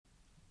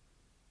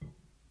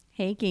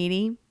Hey,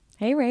 Katie.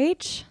 Hey,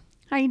 Rach.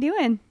 How you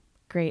doing?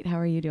 Great. How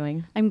are you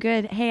doing? I'm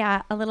good. Hey,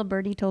 a little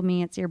birdie told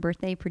me it's your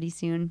birthday pretty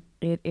soon.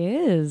 It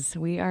is.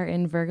 We are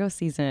in Virgo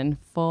season,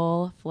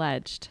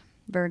 full-fledged.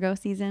 Virgo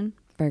season?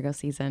 Virgo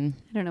season.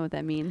 I don't know what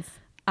that means.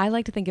 I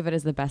like to think of it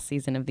as the best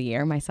season of the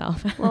year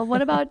myself. Well,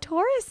 what about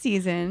Taurus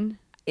season?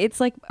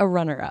 It's like a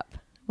runner-up.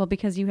 Well,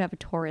 because you have a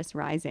Taurus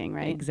rising,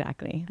 right?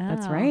 Exactly.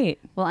 That's Oh. right.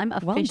 Well, I'm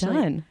officially...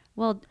 Well done.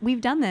 Well,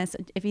 we've done this.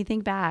 If you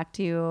think back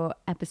to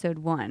episode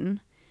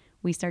 1,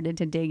 we started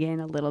to dig in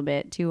a little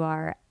bit to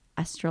our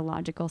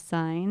astrological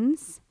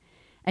signs.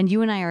 And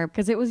you and I are...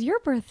 Because it was your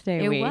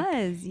birthday week. It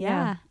was,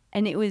 yeah.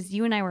 And it was,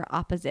 you and I were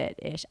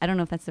opposite-ish. I don't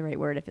know if that's the right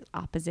word, if it's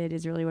opposite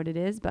is really what it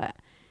is, but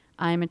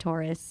I'm a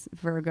Taurus,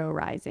 Virgo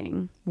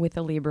rising. With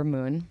a Libra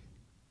moon.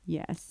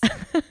 Yes.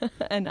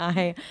 And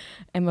I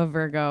am a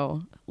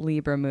Virgo,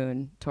 Libra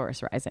moon,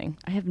 Taurus rising.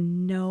 I have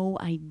no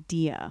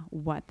idea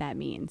what that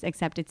means,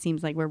 except it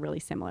seems like we're really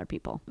similar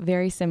people.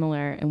 Very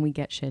similar, and we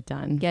get shit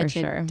done, for Get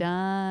sure. it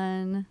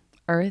done.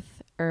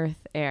 Earth,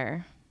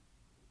 air,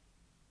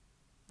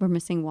 We're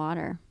missing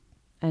water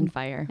and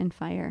fire. and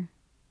fire.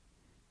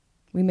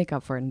 We make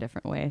up for it in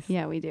different ways.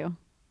 Yeah, we do.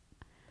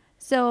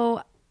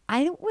 So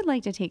I would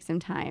like to take some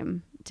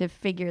time to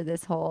figure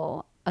this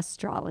whole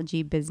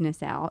astrology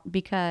business out,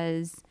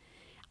 because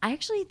I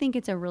actually think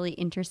it's a really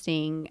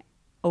interesting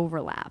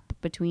overlap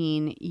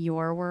between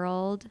your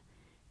world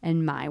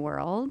and my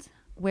world,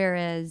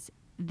 whereas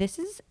this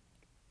is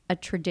a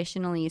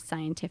traditionally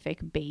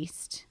scientific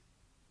based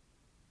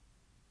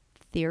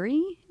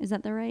theory. Is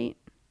that the right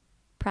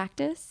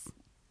practice?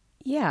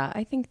 Yeah,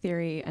 I think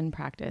theory and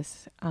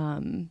practice.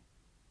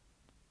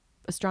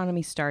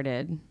 Astronomy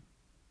started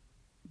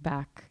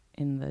back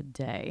in the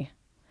day.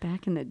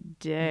 Back in the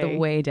day. The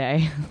way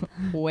day.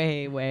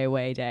 way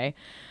day.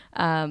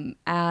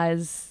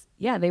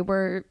 They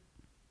were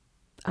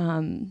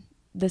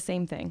the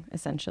same thing,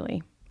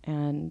 essentially.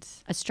 And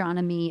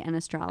astronomy and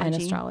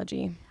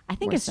astrology. I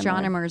think were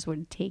astronomers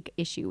would take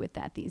issue with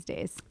that these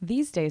days.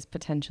 These days,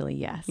 potentially,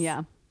 yes.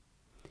 Yeah.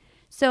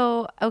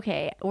 So,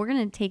 okay, we're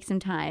going to take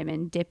some time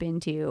and dip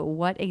into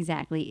what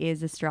exactly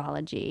is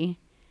astrology,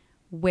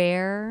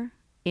 where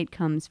it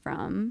comes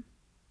from,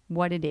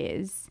 what it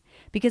is,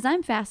 because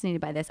I'm fascinated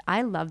by this.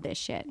 I love this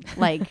shit.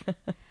 Like,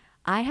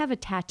 I have a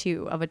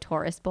tattoo of a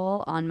Taurus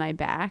bull on my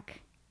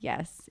back.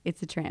 Yes,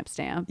 it's a tramp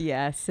stamp.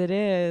 Yes, it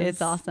is.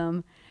 It's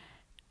awesome.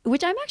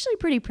 Which I'm actually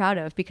pretty proud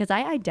of, because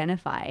I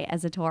identify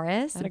as a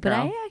Taurus, but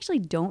I actually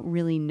don't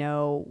really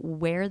know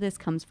where this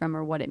comes from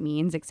or what it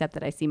means, except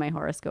that I see my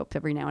horoscope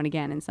every now and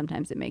again, and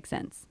sometimes it makes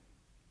sense.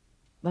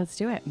 Let's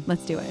do it.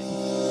 Let's do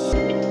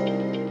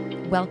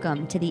it.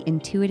 Welcome to the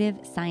Intuitive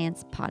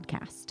Science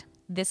Podcast.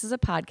 This is a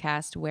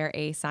podcast where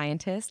a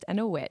scientist and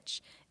a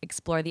witch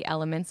explore the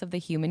elements of the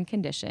human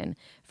condition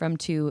from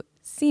two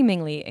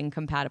seemingly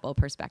incompatible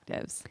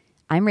perspectives.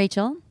 I'm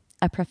Rachel,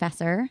 a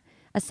professor,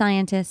 a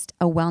scientist,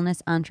 a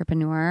wellness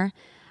entrepreneur,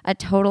 a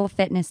total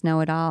fitness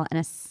know-it-all, and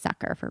a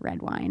sucker for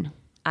red wine.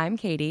 I'm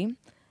Katie,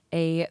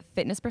 a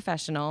fitness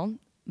professional,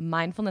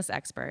 mindfulness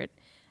expert,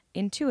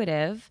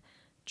 intuitive,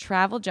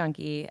 travel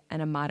junkie,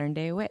 and a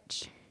modern-day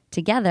witch.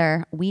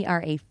 Together, we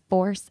are a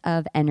force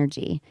of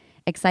energy,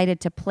 excited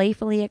to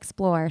playfully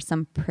explore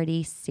some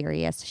pretty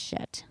serious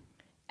shit.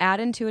 At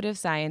Intuitive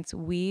Science,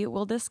 we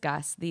will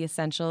discuss the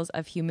essentials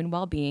of human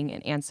well-being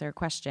and answer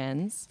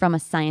questions from a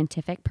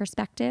scientific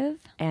perspective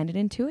and an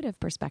intuitive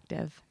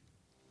perspective.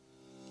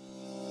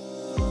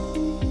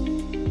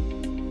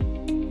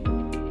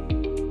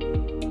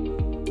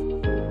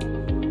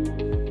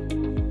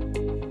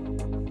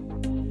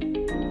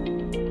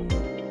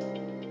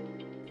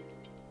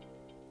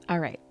 All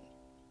right.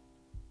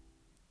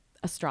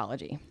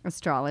 Astrology.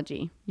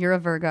 You're a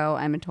Virgo,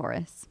 I'm a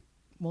Taurus.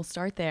 We'll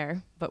start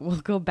there, but we'll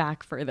go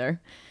back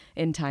further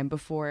in time,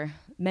 before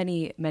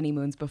many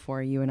moons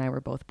before you and I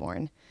were both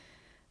born.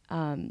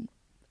 And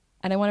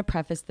I want to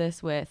preface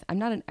this with, I'm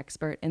not an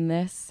expert in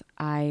this.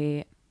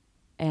 I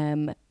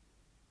am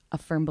a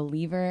firm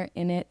believer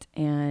in it,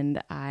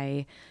 and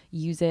I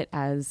use it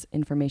as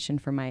information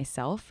for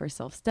myself, for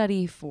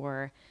self-study,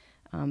 for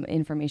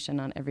information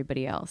on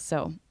everybody else.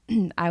 So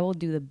I will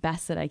do the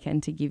best that I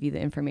can to give you the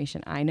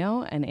information I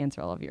know and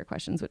answer all of your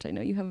questions, which I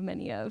know you have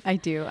many of. I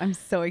do. I'm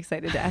so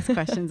excited to ask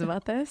questions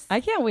about this. I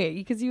can't wait,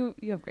 because you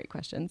have great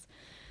questions.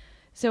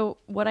 So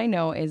what I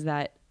know is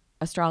that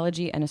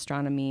astrology and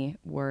astronomy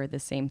were the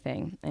same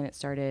thing, and it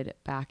started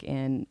back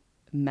in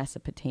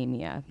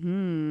Mesopotamia.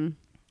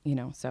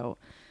 So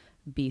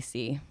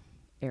BC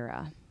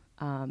era.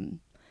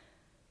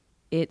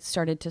 It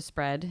started to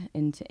spread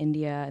into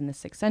India in the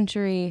 6th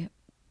century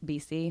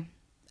BC,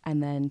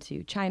 and then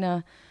to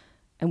China.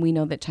 And we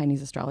know that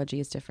Chinese astrology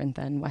is different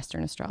than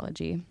Western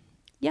astrology.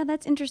 Yeah,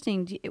 that's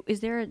interesting. Is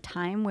there a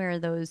time where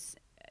those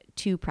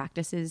two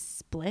practices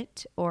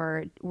split,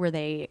 or were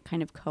they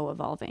kind of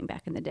co-evolving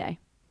back in the day?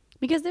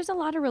 Because there's a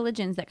lot of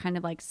religions that kind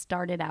of like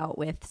started out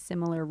with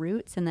similar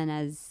roots, and then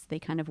as they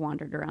kind of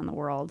wandered around the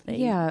world, they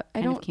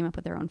kind of came up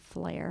with their own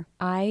flair.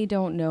 I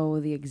don't know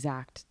the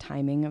exact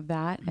timing of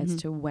that as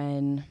to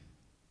when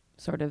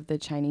sort of the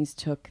Chinese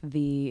took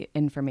the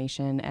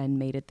information and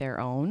made it their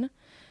own.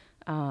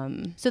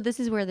 So this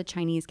is where the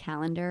Chinese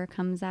calendar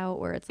comes out,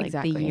 where it's like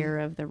Exactly. the year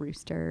of the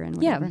rooster and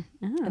whatever.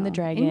 And the Oh,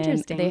 dragon.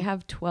 Interesting. They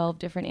have 12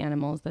 different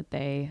animals that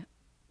they...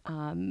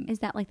 Is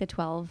that like the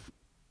 12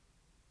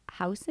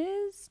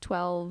 houses,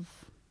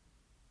 12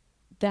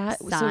 that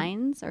so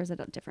signs, or is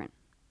it different?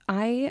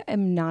 I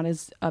am not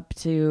as up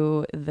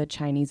to the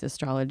Chinese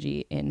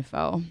astrology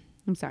info.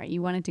 I'm sorry,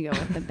 you wanted to go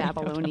with the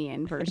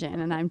Babylonian version,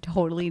 and I'm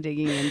totally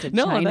digging into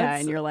No, China, that's-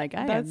 and you're like,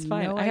 That's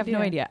fine. I have no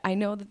idea. I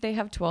know that they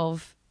have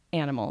 12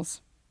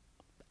 animals.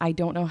 I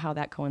don't know how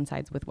that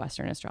coincides with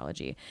Western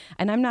astrology.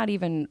 And I'm not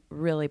even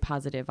really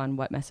positive on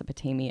what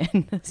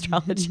Mesopotamian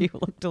astrology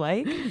looked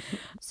like.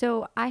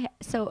 So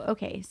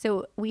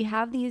we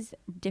have these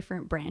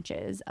different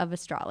branches of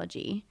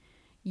astrology.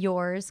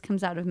 Yours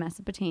comes out of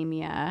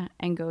Mesopotamia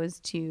and goes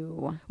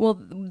to Well,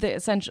 the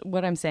essential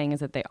what I'm saying is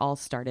that they all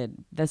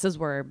started. This is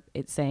where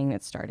it's saying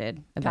it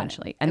started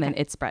eventually, and then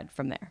Okay. it spread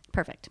from there.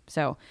 perfect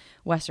So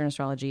Western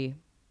astrology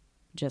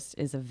just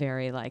is a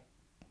very like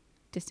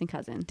distant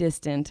cousin.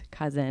 distant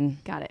cousin,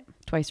 Got it.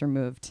 twice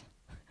removed.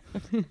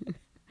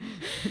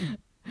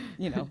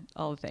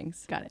 All the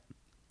things. Got it.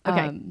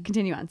 Okay, Um,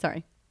 continue on.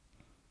 Sorry.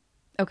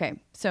 Okay,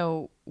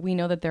 so we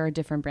know that there are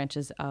different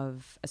branches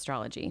of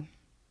astrology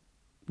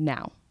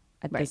now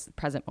at Right. this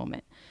present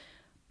moment.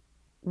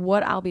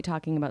 What I'll be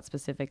talking about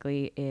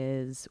specifically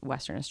is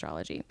Western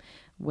astrology,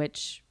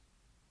 which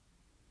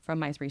from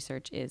my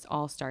research is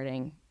all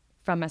starting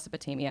from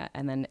Mesopotamia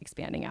and then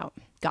expanding out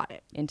Got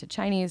it. into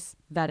Chinese,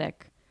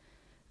 Vedic.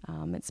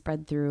 It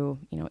spread through,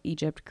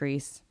 Egypt,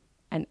 Greece,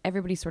 and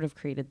everybody sort of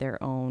created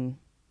their own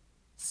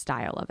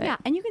style of it. Yeah,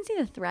 and you can see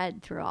the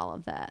thread through all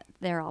of that.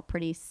 They're all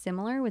pretty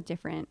similar with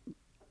different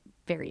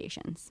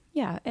variations.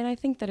 Yeah, and I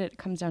think that it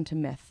comes down to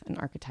myth and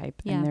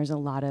archetype, Yeah. and there's a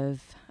lot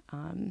of,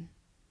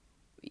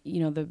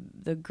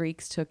 the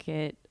Greeks took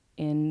it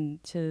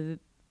into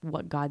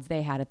what gods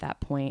they had at that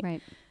point,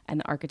 Right. and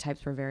the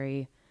archetypes were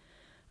very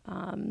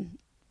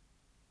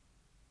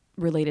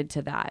related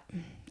to that,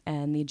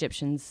 and the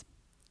Egyptians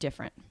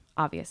different,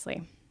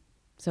 obviously.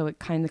 So it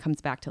kind of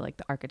comes back to like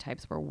the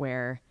archetypes were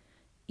where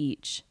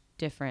each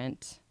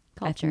different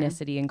Culture.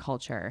 ethnicity and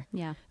culture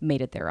Yeah.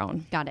 made it their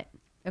own. Got it.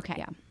 Okay.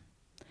 Yeah.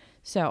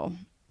 So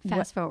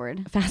Fast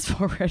forward fast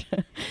forward.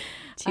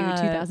 to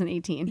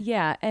 2018.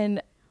 Yeah,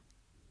 and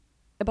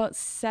about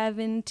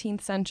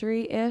 17th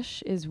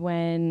century-ish is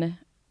when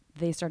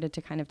they started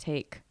to kind of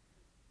take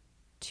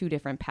two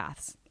different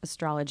paths,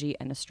 astrology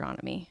and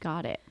astronomy.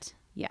 Got it.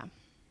 Yeah.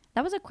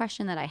 That was a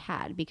question that I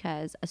had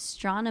because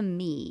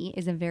astronomy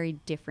is a very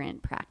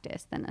different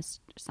practice than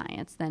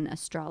science, than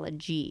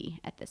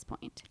astrology at this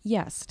point.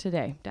 Yes,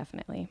 today,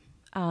 definitely.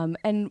 And,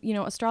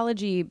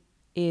 astrology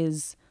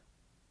is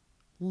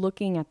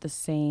looking at the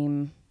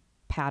same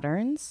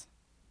patterns,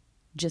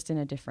 just in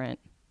a different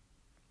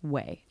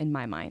way, in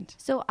my mind.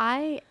 So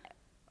I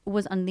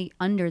was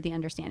under the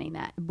understanding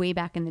that way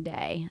back in the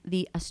day,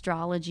 the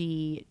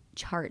astrology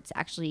charts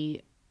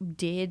actually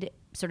did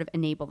sort of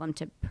enable them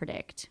to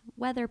predict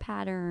weather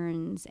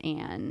patterns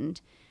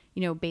and,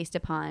 based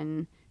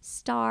upon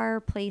star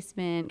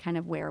placement, kind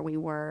of where we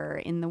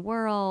were in the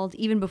world,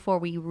 even before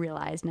we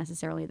realized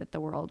necessarily that the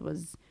world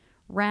was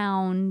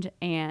round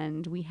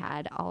and we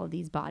had all of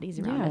these bodies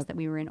around Yeah. us, that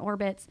we were in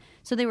orbits.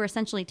 So they were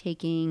essentially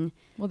taking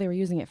Well, they were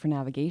using it for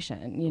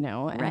navigation,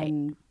 Right.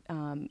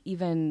 and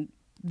even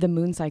the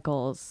moon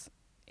cycles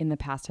in the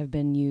past have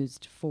been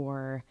used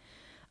for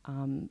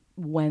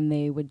when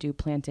they would do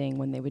planting,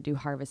 when they would do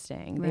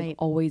harvesting. They've Right.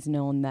 always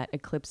known that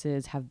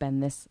eclipses have been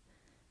this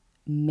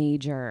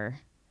major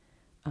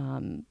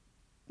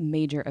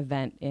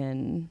event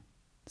in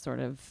sort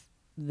of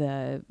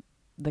the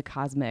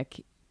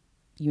cosmic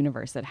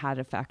universe that had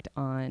effect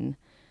on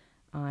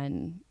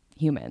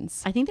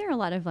humans. I think there are a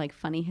lot of like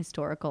funny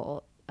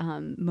historical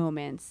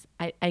moments.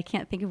 I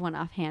can't think of one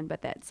offhand,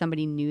 but that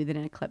somebody knew that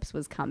an eclipse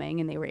was coming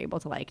and they were able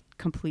to like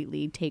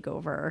completely take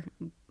over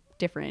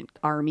different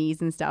armies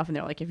and stuff. And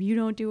they're like, if you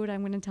don't do it, I'm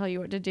going to tell you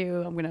what to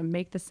do. I'm going to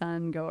make the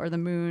sun go or the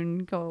moon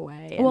go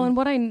away. Well, and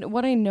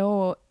what I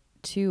know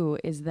too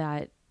is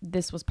that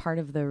this was part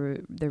of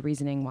the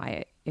reasoning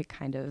why it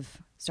kind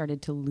of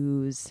started to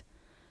lose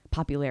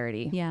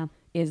popularity. yeah,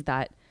 Is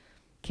that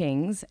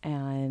kings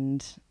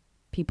and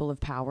people of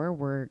power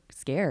were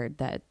scared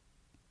that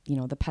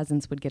the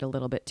peasants would get a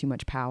little bit too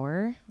much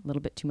power, a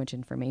little bit too much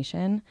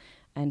information,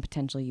 and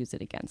potentially use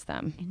it against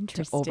them to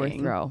Interesting.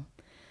 overthrow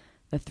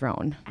the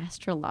throne.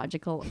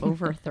 astrological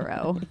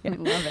overthrow. I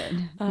love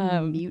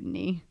it.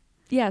 Mutiny.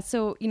 Yeah,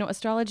 so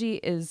astrology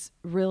is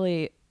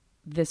really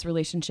this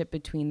relationship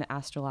between the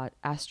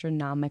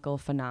astronomical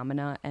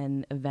phenomena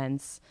and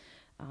events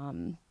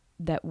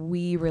that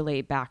we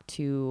relate back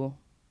to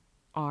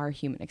our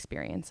human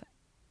experience.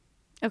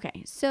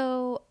 Okay,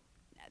 so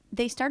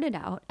they started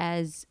out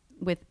as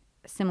with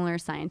similar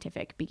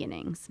scientific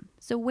beginnings.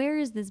 So where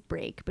is this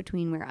break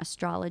between where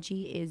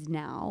astrology is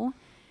now,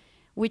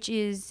 which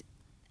is,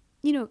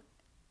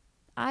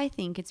 I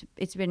think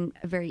it's been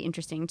very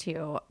interesting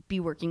to be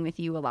working with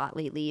you a lot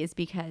lately is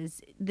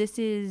because this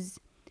is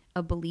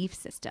a belief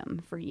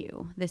system for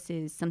you. This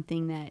is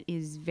something that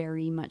is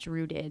very much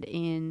rooted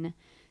in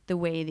the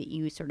way that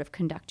you sort of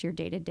conduct your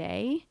day to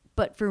day.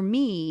 But for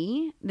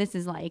me, this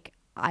is like,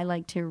 I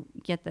like to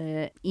get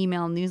the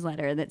email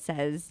newsletter that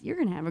says, you're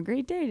going to have a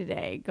great day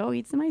today. Go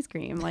eat some ice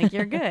cream. Like,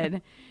 you're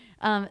good.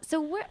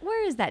 So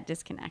where is that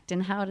disconnect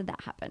and how did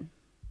that happen?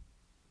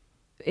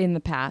 In the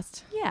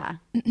past, Yeah.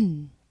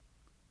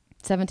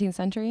 17th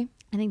century,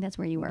 I think that's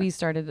where you were. we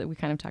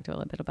kind of talked a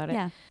little bit about it.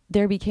 Yeah.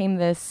 There became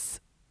this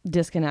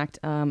disconnect,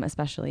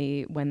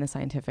 especially when the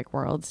scientific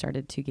world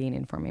started to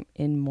gain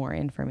more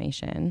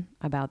information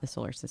about the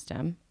solar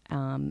system,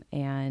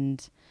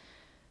 and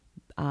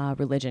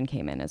religion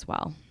came in as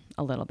well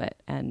a little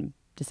bit and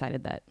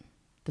decided that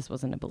this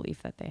wasn't a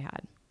belief that they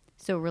had.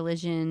 So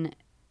religion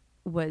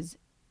was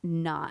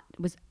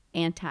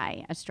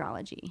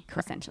anti-astrology,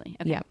 essentially.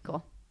 Okay, Yeah.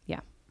 cool.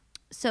 Yeah.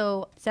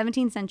 So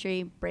 17th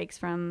century breaks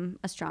from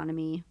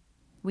astronomy.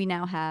 We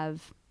now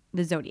have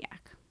the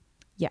zodiac.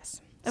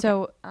 Yes. Okay.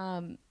 So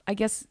I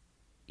guess,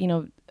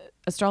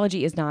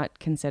 astrology is not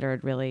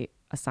considered really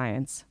a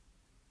science.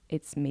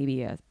 It's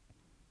maybe a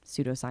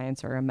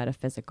pseudoscience or a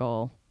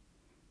metaphysical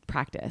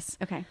practice.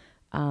 Okay.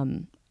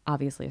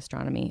 Obviously,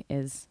 astronomy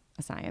is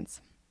a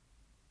science.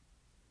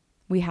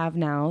 We have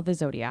now the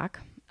zodiac,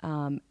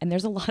 and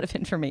there's a lot of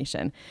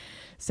information.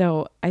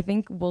 So I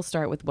think we'll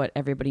start with what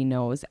everybody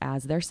knows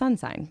as their sun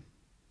sign.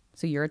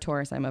 So you're a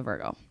Taurus, I'm a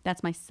Virgo.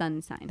 That's my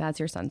sun sign. That's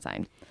your sun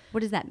sign.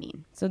 What does that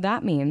mean? So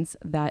that means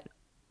that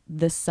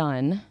the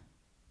sun,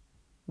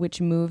 which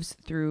moves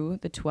through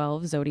the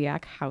 12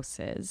 zodiac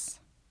houses.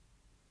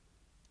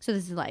 So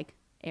this is like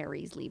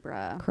Aries,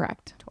 Libra,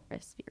 Correct.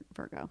 Taurus,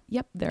 Virgo.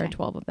 Yep, there Okay. are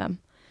 12 of them.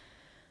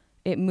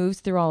 It moves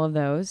through all of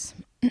those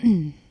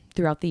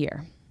throughout the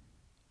year.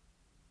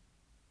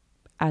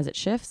 As it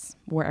shifts,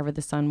 wherever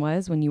the sun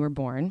was when you were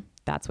born,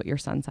 that's what your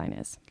sun sign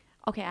is.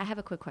 Okay, I have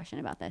a quick question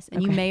about this,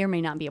 and you Okay. may or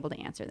may not be able to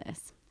answer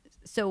this.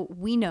 So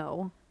we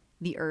know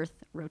the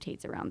Earth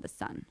rotates around the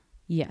sun.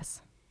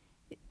 Yes.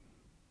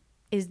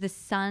 Is the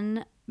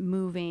sun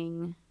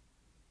moving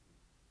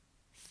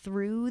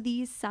through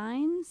these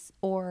signs,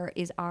 or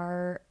is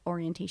our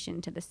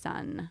orientation to the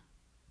sun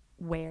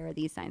where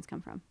these signs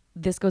come from?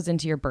 This goes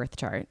into your birth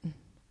chart,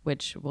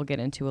 which we'll get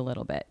into a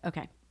little bit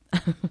Okay.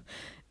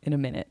 in a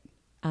minute.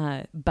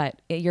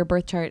 But your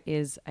birth chart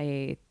is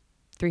a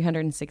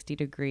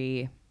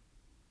 360-degree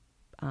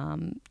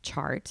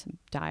chart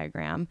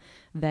diagram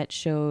that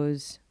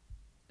shows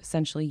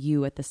essentially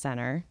you at the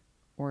center,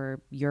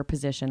 or your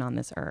position on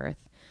this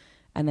earth,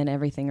 and then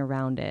everything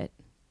around it.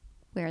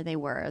 Where they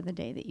were the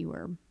day that you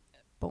were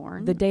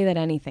born? The day that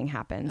anything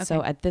happened. Okay.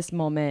 So at this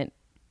moment,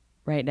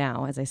 right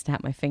now, as I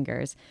snap my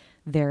fingers,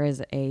 there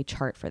is a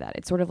chart for that.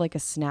 It's sort of like a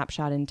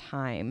snapshot in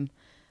time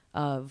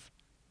of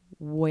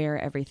where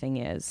everything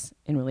is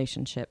in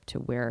relationship to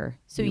where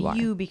So you are.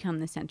 you become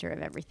the center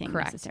of everything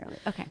Correct. necessarily.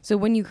 Okay. So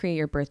when you create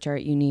your birth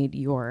chart, you need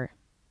your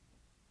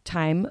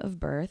time of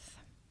birth,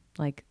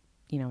 like,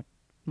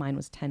 mine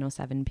was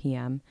 10:07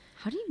 p.m.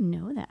 How do you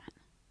know that?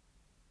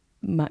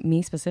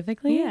 Me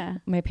specifically? Yeah.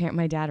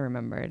 My dad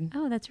remembered.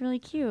 Oh, that's really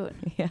cute.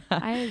 Yeah.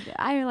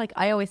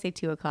 I always say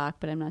 2:00,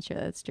 but I'm not sure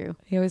that's true.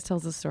 He always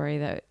tells the story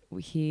that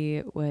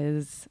he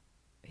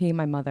and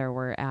my mother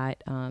were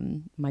at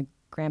my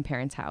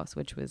grandparents' house,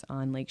 which was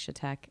on Lake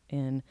Chetek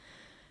in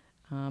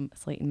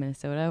Slayton,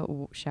 Minnesota.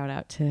 Shout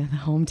out to the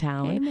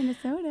hometown. Hey,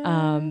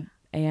 Minnesota.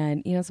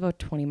 And it's about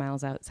 20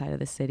 miles outside of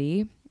the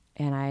city.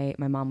 And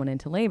my mom went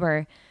into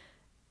labor,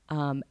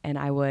 and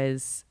it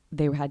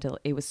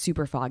was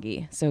super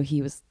foggy. So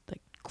he was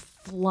like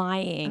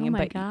flying, Oh my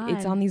but God.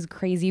 it's on these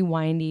crazy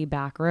windy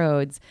back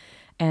roads.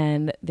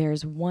 And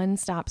there's one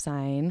stop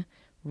sign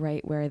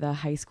right where the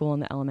high school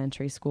and the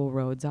elementary school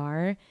roads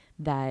are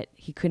that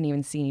he couldn't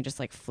even see, and he just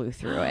like flew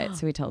through it.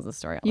 So he tells the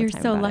story all You're the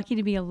time so about lucky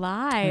to be it.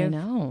 alive. I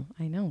know.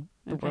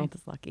 The Okay. world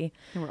is lucky.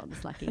 The world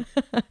is lucky.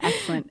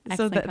 Excellent.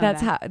 So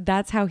Excellent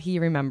that's how he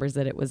remembers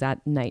that it was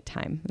at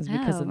nighttime. It was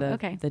because of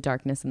the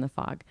darkness and the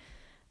fog.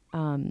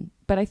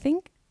 But I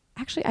think,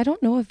 actually, I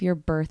don't know if your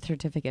birth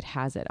certificate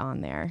has it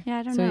on there. Yeah,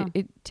 I don't so know.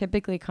 it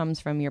typically comes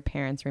from your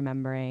parents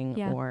remembering,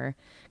 Yeah. or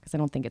because I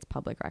don't think it's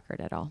public record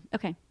at all.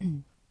 Okay.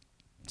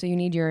 So you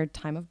need your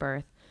time of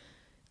birth,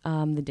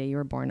 the day you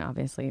were born,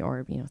 obviously,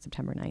 or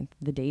September 9th,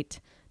 the date,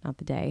 not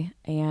the day,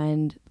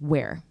 and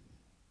where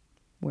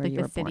Like you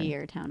the were born. city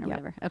or town or Yep.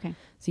 whatever. Okay.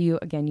 So you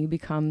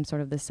become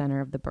sort of the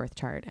center of the birth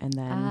chart, and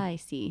then I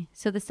see.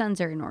 So the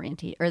suns are an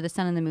orientation, or the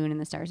sun and the moon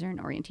and the stars are an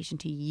orientation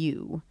to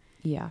you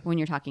yeah. when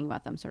you're talking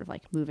about them sort of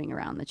like moving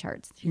around the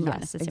charts. You're not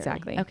Yes, necessarily.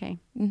 exactly. Okay.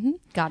 Mm-hmm.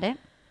 Got it.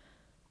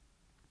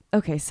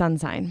 Okay, sun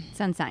sign.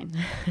 Sun sign.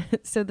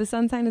 So the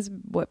sun sign is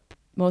what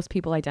most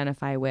people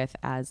identify with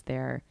as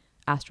their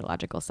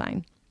astrological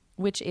sign,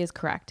 which is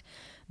correct.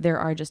 there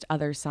are just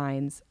other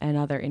signs and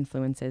other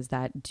influences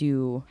that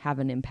do have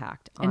an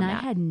impact on And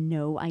that. I had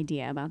no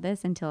idea about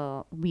this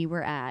until we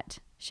were at,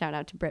 shout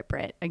out to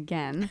Brit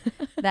again,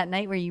 that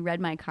night where you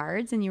read my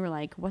cards and you were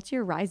like, what's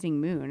your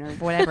rising moon or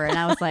whatever? And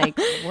I was like,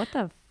 what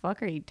the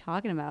fuck are you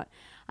talking about?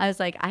 I was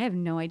like, I have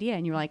no idea.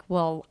 And you were like,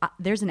 well,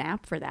 there's an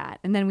app for that.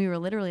 And then we were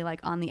literally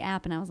like on the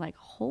app and I was like,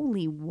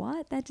 holy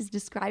what? That is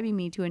describing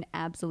me to an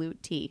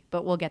absolute T.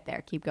 But we'll get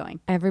there. Keep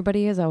going.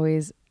 Everybody is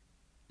always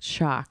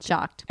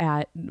shocked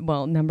at,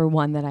 well, number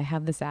one, that I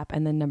have this app,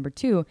 and then number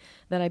two,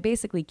 that I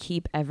basically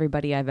keep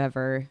everybody I've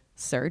ever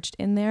searched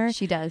in there.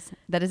 She does.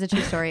 That is a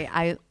true story.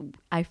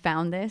 I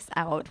found this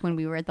out when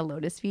we were at the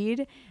Lotus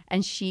Feed,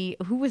 and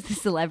who was the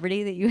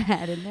celebrity that you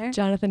had in there?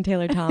 Jonathan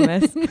Taylor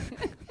Thomas.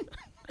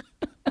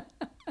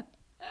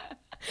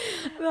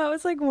 That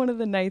was like one of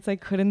the nights I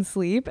couldn't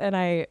sleep,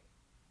 and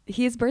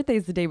his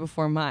birthday's the day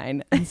before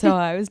mine. And so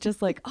I was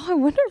just like, oh, I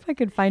wonder if I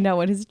could find out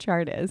what his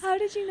chart is. How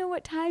did you know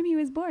what time he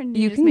was born?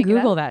 Did You just can make it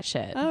Google up? that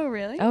shit. Oh,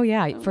 really? Oh,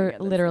 yeah. Oh my For God,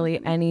 that's literally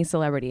so funny. any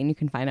celebrity, and you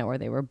can find out where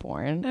they were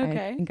born.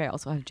 Okay. I think I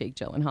also have Jake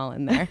Gyllenhaal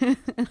in there.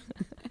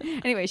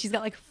 Anyway, she's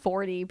got like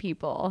 40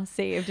 people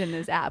saved in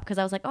this app because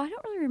I was like, oh, I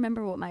don't really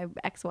remember what my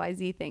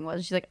XYZ thing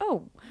was. She's like,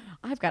 oh,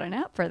 I've got an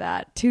app for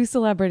that. 2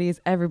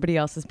 celebrities, everybody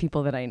else is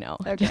people that I know.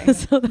 Okay.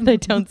 Just so that I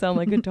don't sound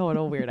like a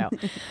total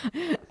weirdo.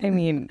 I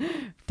mean,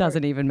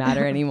 doesn't even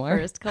matter anymore.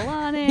 First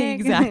Kalanick.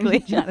 Exactly.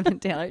 Jonathan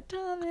Taylor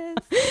Thomas.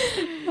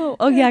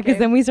 Oh yeah, because Okay.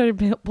 then we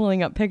started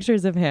pulling up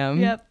pictures of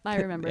him. Yep, I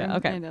remember. Yeah,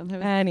 okay. I know.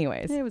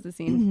 Anyways, It was a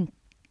scene.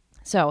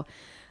 so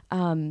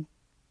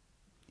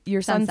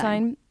your sun Sun sign.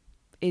 sign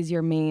is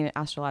your main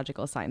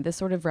astrological sign. This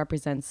sort of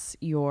represents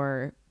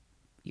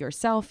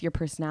yourself, your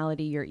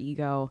personality, your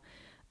ego,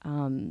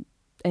 and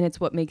it's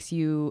what makes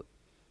you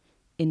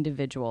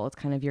individual. It's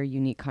kind of your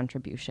unique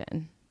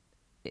contribution.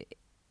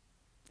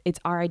 It's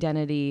our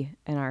identity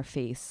and our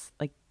face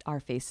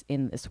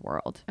in this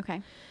world.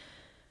 Okay.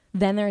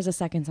 Then there's a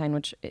second sign,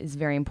 which is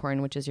very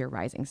important, which is your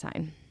rising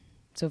sign.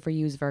 So for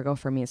you is Virgo,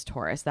 for me is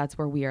Taurus. That's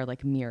where we are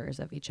like mirrors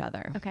of each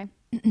other. Okay.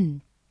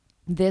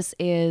 This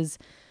is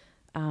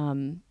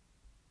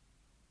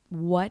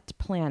what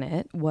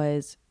planet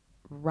was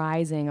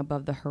rising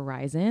above the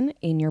horizon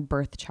in your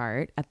birth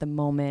chart at the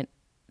moment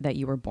that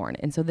you were born.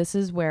 And so this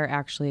is where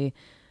actually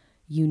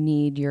you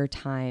need your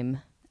time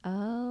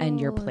and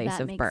your place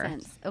that of makes birth.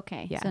 sense.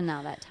 Okay. Yeah. So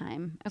now that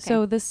time. Okay.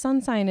 So the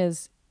sun sign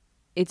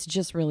it's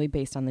just really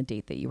based on the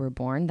date that you were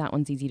born. That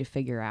one's easy to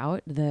figure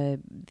out. The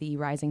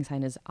rising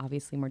sign is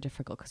obviously more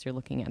difficult because you're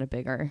looking at a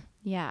bigger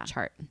yeah.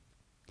 chart.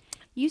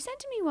 You said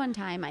to me one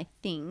time, I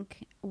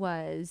think,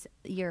 was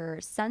your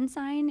sun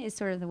sign is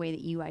sort of the way that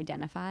you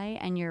identify,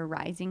 and your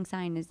rising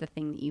sign is the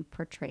thing that you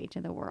portray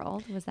to the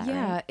world. Was that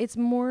Yeah, right? it's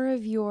more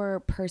of your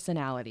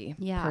personality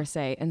Yeah. per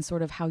se, and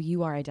sort of how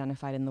you are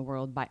identified in the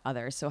world by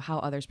others. So how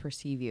others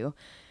perceive you,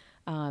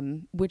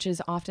 which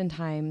is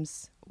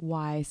oftentimes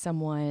why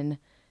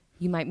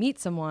you might meet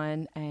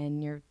someone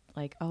and you're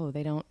like, oh,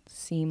 they don't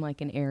seem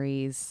like an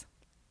Aries.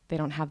 They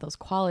don't have those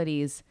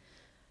qualities.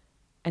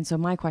 And so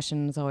my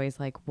question is always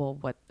like, well,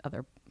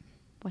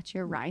 What's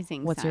your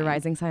rising what's sign? your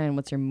rising sign and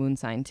what's your moon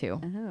sign too?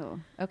 Oh,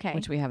 okay.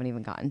 Which we haven't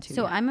even gotten to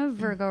So yet. I'm a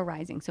Virgo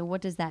rising. So what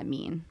does that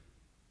mean?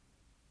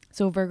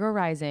 So Virgo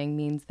rising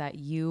means that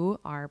you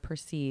are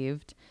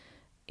perceived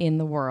in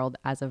the world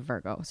as a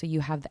Virgo. So you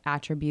have the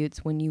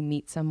attributes when you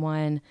meet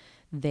someone,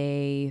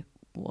 they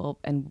will,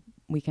 and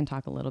we can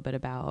talk a little bit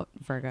about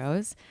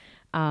Virgos,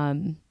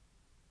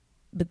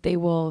 but they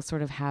will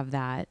sort of have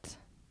that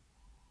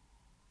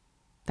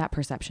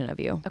perception of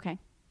you. Okay.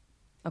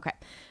 Okay.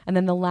 And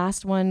then the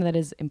last one that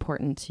is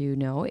important to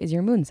know is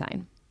your moon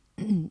sign.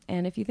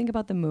 And if you think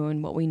about the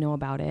moon, what we know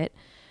about it,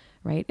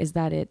 right, is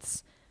that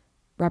it's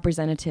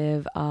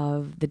representative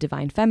of the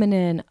divine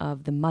feminine,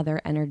 of the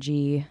mother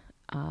energy.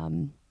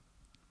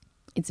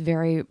 It's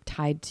very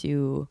tied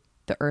to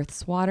the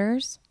earth's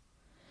waters,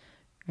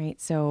 right?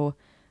 So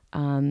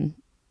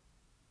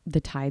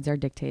the tides are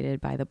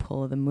dictated by the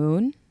pull of the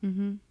moon,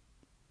 Mm-hmm.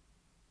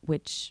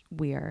 which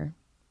we are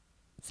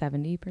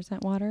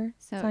 70% water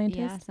So scientists.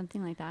 yeah,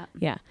 something like that.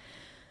 Yeah.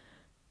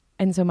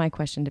 And so my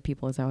question to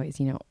people is always,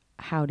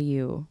 how do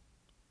you,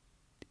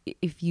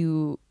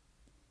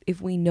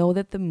 if we know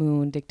that the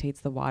moon dictates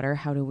the water,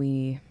 how do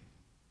we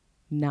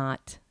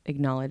not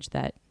acknowledge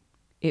that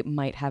it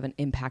might have an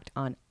impact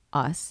on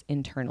us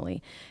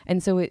internally?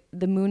 And so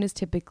the moon is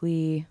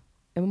typically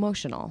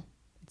emotional.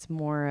 It's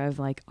more of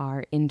like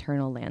our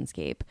internal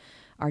landscape,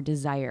 our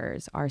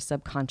desires, our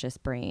subconscious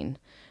brain.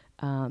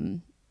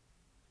 And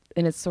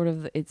it's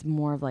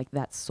more of like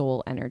that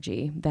soul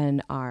energy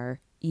than our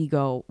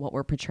ego, what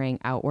we're portraying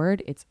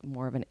outward. It's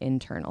more of an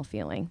internal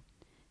feeling.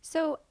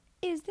 So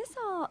is this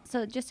all,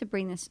 so just to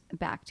bring this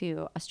back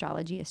to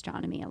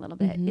astronomy a little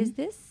bit, Mhm. is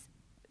this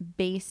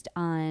based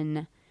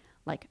on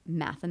like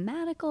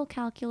mathematical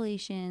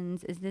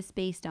calculations? Is this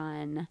based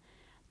on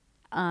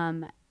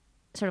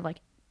sort of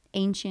like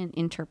ancient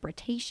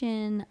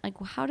interpretation? Like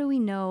how do we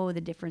know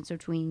the difference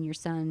between your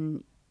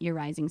sun, your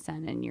rising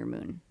sun, and your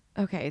moon?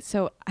 Okay,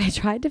 so I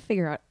tried to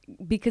figure out,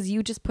 because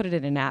you just put it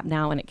in an app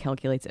now and it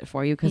calculates it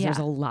for you, because there's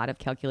a lot of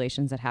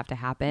calculations that have to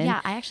happen.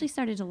 Yeah, I actually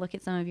started to look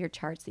at some of your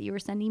charts that you were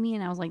sending me,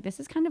 and I was like, this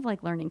is kind of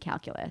like learning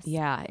calculus.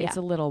 Yeah, it's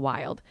a little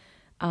wild.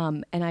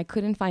 And I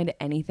couldn't find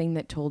anything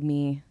that told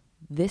me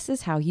this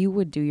is how you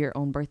would do your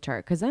own birth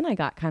chart. Because then I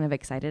got kind of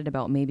excited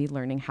about maybe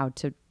learning how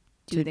to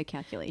do the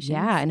calculations.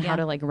 Yeah, and how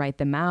to like write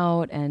them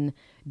out and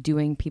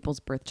doing people's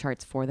birth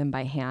charts for them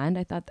by hand.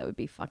 I thought that would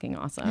be fucking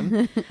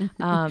awesome.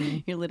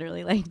 You're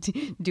literally like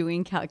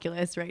doing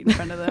calculus right in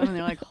front of them, and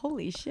they're like,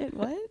 holy shit,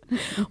 what?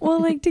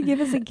 Well, like to give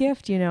us a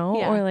gift, you know,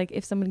 or like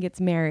if someone gets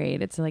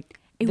married, it's like,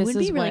 it would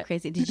be really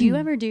crazy. Did you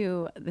ever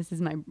do, this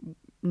is my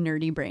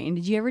nerdy brain,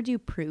 did you ever do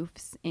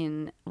proofs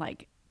in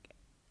like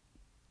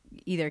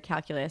either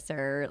calculus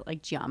or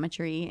like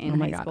geometry in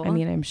high school? I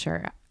mean, I'm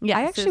sure. Yeah,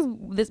 I actually,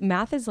 this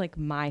math is like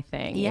my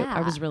thing. Yeah.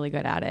 I was really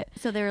good at it.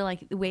 So there were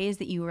like ways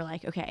that you were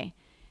like, okay,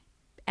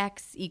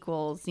 X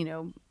equals, you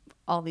know,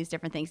 all these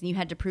different things. And you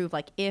had to prove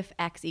like if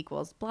X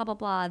equals blah, blah,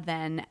 blah,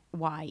 then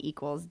Y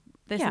equals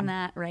this and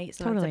that, right?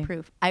 So that's a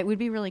proof. It would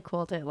be really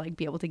cool to like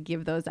be able to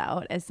give those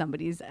out as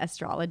somebody's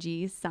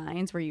astrology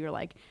signs, where you were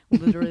like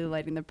literally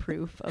lighting the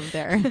proof of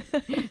their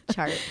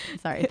chart.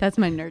 Sorry, that's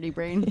my nerdy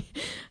brain.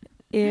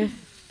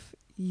 If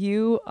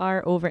you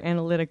are over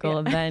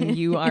analytical, then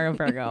you are a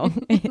Virgo.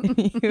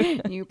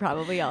 You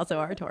probably also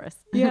are a Taurus.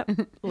 Yep,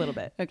 a little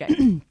bit.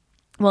 Okay.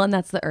 Well, and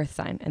that's the Earth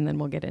sign, and then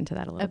we'll get into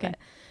that a little bit.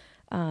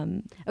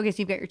 Okay, so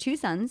you've got your two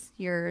suns,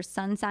 your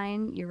sun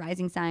sign, your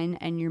rising sign,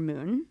 and your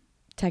moon.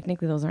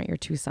 Technically, those aren't your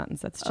two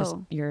suns. That's just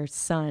your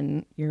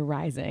sun, your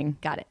rising.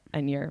 Got it.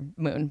 And your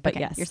moon. But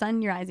yes. Your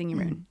sun, your rising, your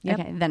moon. Yep.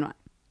 Okay, then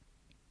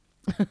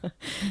what?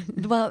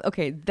 Well,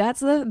 okay, that's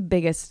the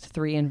biggest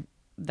three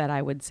that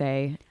I would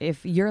say.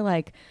 If you're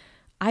like,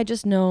 I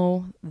just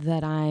know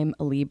that I'm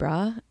a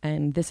Libra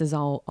and this is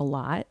all a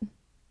lot,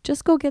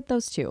 just go get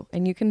those two.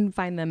 And you can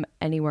find them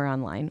anywhere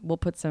online. We'll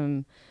put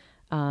some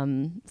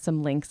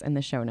links in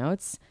the show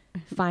notes.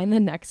 Find the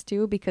next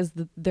two, because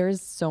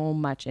there's so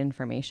much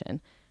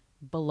information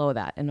below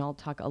that, and I'll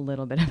talk a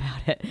little bit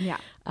about it. Yeah.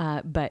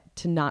 But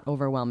to not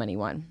overwhelm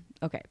anyone.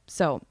 Okay,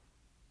 so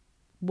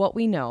what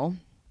we know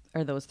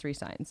are those three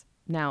signs.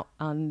 Now,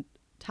 on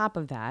top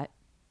of that,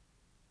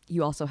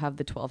 you also have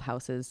the 12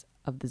 houses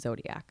of the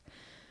zodiac.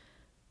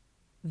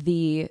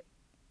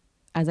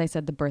 As I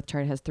said, the birth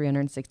chart has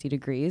 360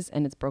 degrees,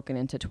 and it's broken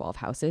into 12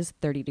 houses,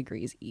 30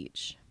 degrees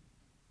each.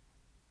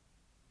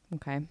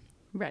 Okay.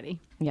 Ready.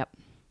 Yep.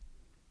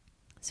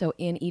 So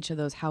in each of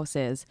those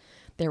houses,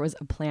 there was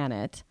a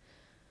planet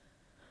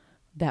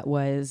that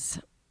was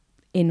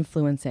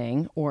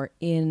influencing or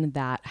in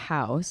that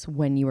house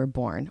when you were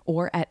born,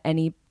 or at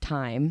any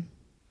time.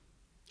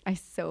 I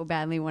so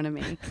badly want to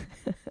make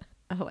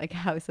a like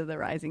House of the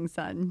Rising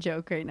Sun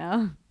joke right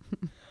now.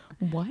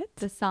 What?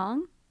 The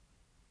song?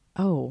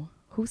 Oh,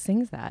 who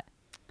sings that?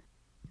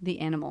 The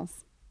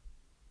Animals.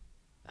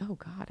 Oh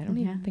God, I don't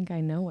even think I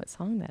know what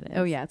song that is.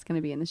 Oh yeah, it's going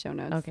to be in the show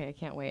notes. Okay, I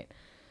can't wait.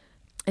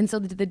 And so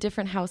the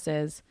different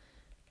houses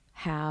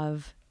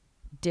have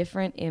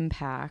different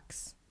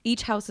impacts.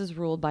 Each house is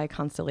ruled by a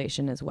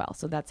constellation as well.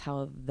 So that's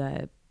how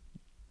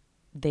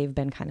they've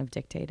been kind of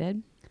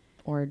dictated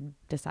or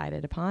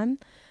decided upon.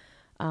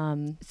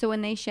 So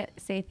when they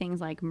say things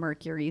like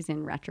Mercury's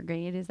in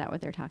retrograde, is that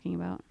what they're talking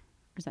about?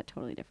 Or is that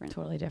totally different?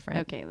 Totally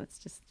different. Okay, let's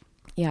just...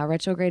 Yeah,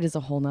 retrograde is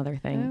a whole nother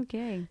thing.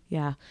 Okay.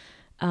 Yeah.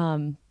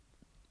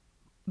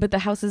 But the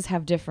houses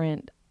have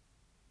different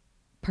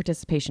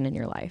participation in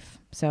your life.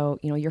 So,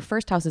 you know, your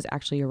first house is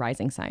actually your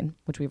rising sign,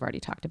 which we've already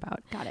talked about.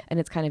 Got it. And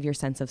it's kind of your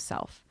sense of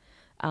self.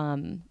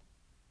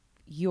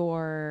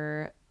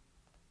 Your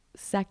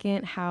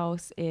second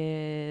house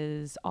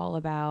is all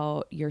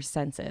about your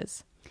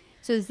senses.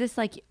 So is this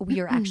like we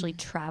are actually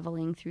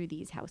traveling through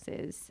these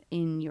houses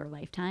in your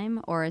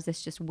lifetime, or is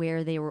this just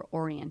where they were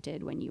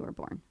oriented when you were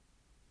born?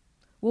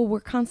 Well,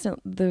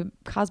 the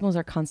cosmos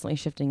are constantly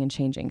shifting and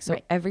changing. So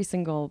every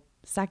single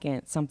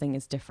second, something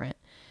is different.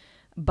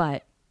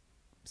 But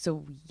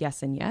so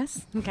yes and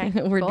yes. Okay.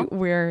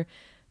 We're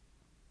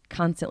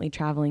constantly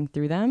traveling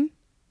through them.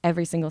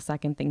 Every single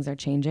second, things are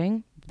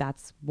changing.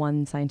 That's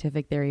one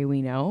scientific theory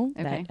we know,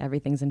 that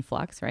everything's in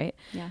flux, right?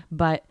 Yeah.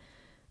 But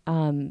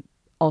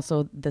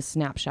also the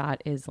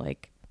snapshot is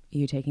like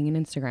you taking an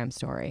Instagram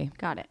story.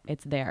 Got it.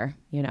 It's there,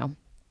 you know.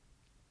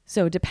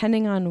 So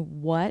depending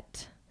on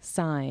what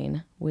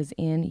sign was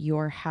in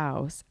your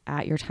house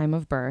at your time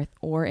of birth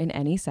or in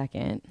any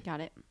second, got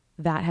it,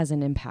 that has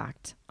an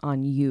impact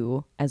on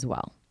you as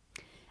well.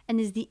 And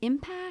is the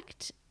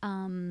impact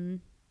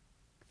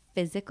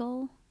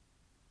physical?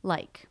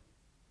 Like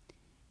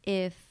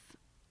if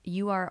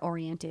you are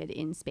oriented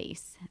in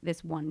space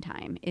this one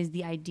time, is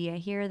the idea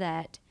here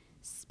that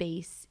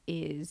space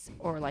is,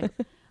 or like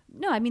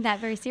no, I mean that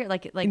very serious,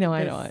 like no,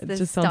 I know it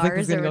just sounds like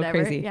it's gonna go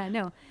crazy. Yeah,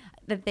 no,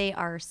 that they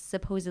are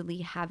supposedly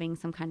having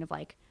some kind of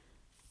like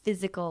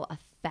physical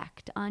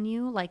effect on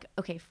you. Like,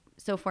 okay,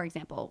 so for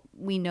example,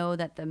 we know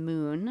that the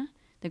moon,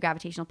 the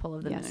gravitational pull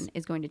of the moon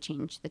is going to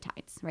change the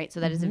tides, right? So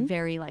that is a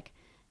very like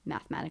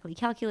mathematically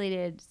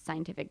calculated,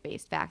 scientific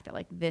based fact that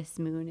like this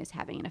moon is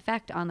having an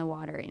effect on the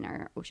water in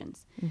our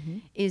oceans.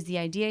 Is the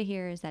idea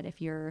here is that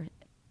if you're,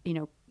 you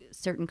know,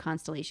 certain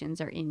constellations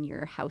are in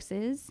your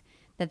houses,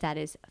 that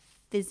is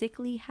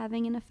physically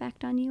having an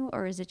effect on you,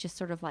 or is it just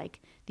sort of like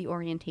the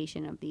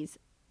orientation of these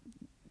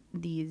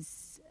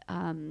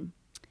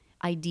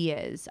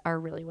ideas are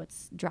really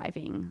what's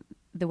driving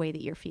the way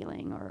that you're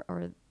feeling,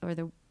 or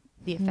the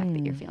effect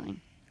that you're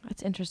feeling?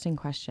 That's an interesting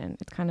question.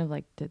 It's kind of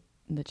like the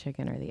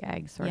chicken or the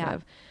egg sort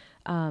of.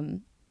 I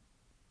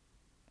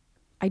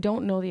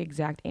don't know the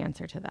exact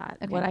answer to that.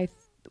 Okay.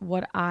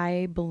 What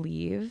I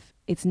believe,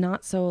 it's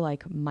not so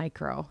like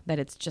micro that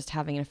it's just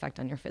having an effect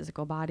on your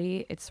physical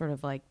body. It's sort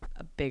of like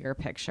a bigger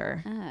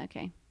picture.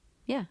 Okay.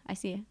 Yeah, I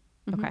see it.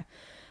 Okay.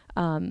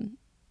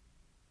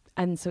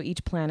 And so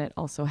each planet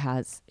also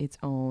has its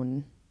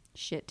own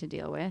shit to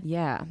deal with.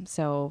 Yeah.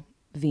 So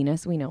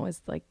Venus, we know,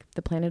 is like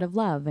the planet of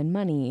love and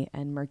money,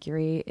 and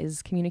Mercury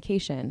is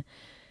communication.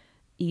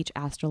 Each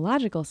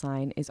astrological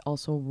sign is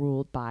also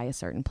ruled by a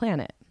certain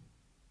planet.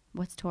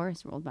 What's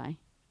Taurus ruled by?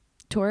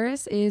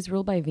 Taurus is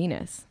ruled by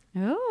Venus.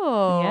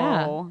 Oh.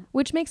 Yeah.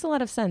 Which makes a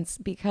lot of sense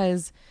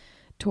because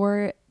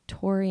Taurians,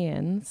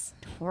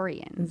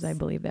 as I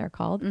believe they're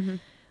called,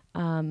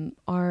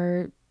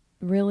 are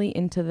really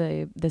into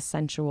the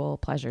sensual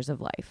pleasures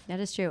of life. That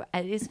is true.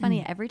 It is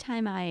funny. Every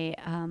time I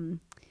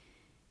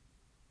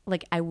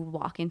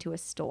walk into a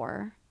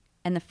store,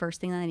 and the first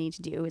thing that I need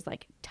to do is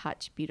like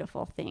touch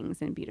beautiful things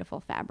and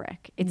beautiful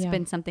fabric. It's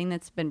been something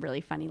that's been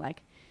really funny.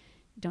 Like,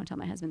 don't tell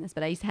my husband this,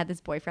 but I used to have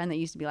this boyfriend that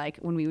used to be like,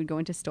 when we would go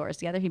into stores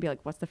together, he'd be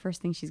like, what's the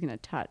first thing she's going to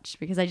touch?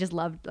 Because I just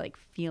loved like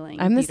feeling.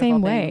 I'm the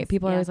same way.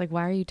 People are always like,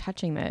 why are you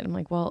touching that? I'm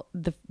like, well,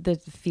 the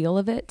feel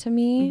of it to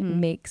me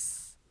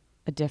makes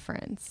a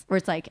difference. Where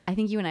it's like, I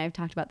think you and I have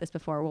talked about this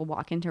before. We'll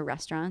walk into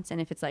restaurants,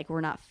 and if it's like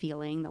we're not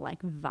feeling the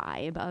like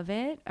vibe of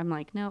it, I'm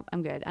like, no,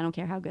 I'm good. I don't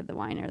care how good the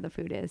wine or the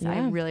food is. I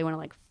really want to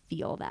like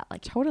feel that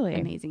like totally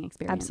amazing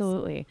experience.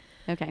 Absolutely.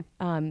 Okay.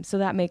 So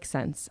that makes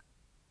sense.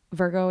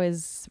 Virgo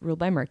is ruled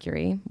by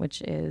Mercury,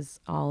 which is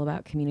all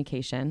about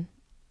communication.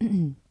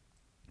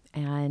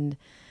 And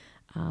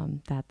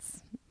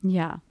that's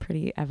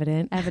pretty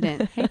evident.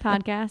 Hey,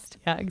 podcast.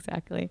 Yeah,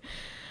 exactly.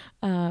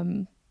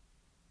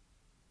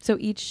 So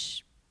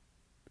each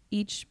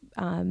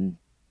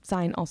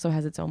sign also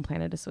has its own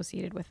planet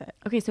associated with it.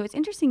 Okay, so it's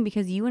interesting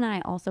because you and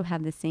I also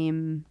have the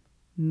same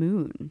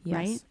moon,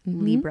 right?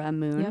 Libra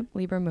moon. Yep,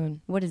 Libra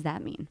moon. What does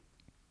that mean?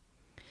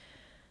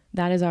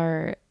 That is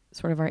our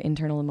sort of our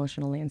internal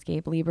emotional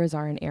landscape. Libras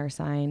are an air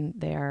sign.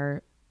 They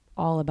are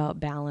all about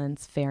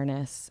balance,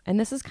 fairness. And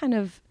this is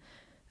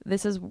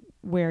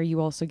where you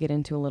also get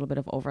into a little bit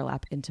of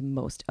overlap into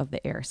most of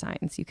the air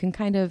signs. You can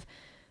kind of,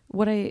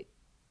 what I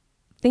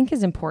think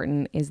is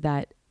important is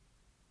that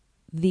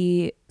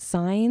the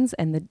signs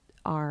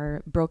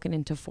are broken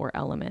into 4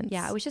 elements.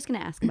 Yeah, I was just going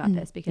to ask about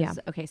this because,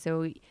 okay,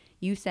 so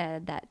you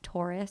said that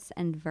Taurus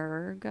and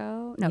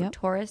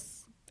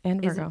Taurus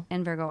and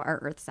Virgo are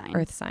earth signs.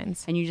 Earth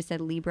signs. And you just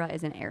said Libra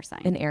is an air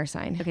sign. An air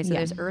sign. Okay, so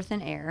there's earth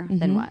and air.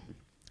 Then what?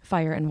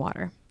 Fire and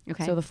water.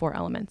 Okay. So the 4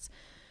 elements.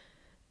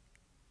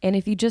 And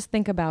if you just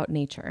think about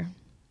nature,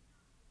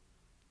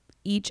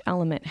 each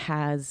element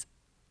has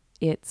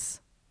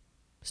its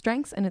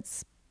strengths and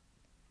its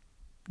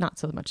not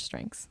so much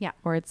strengths. Yeah.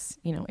 Or it's,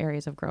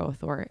 areas of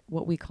growth, or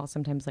what we call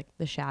sometimes like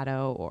the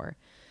shadow, or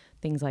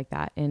things like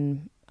that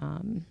in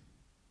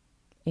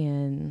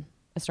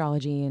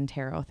astrology and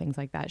tarot, things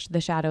like that.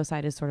 The shadow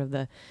side is sort of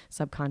the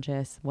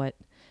subconscious, what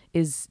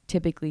is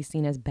typically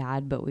seen as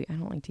bad, but I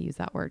don't like to use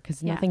that word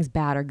because nothing's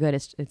bad or good.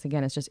 It's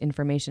just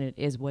information. It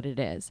is what it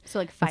is. So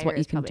like fire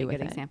is probably a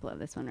good example of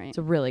this one, right? It's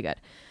really good.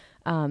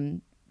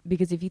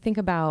 Because if you think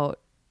about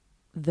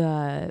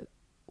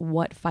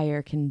what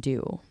fire can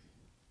do,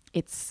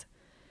 it's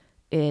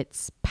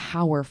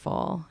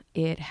powerful.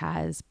 It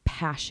has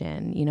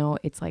passion,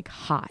 it's like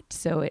hot.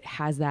 So it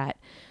has that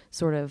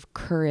sort of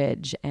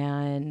courage.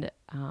 And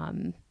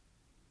on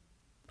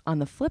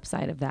the flip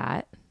side of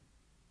that,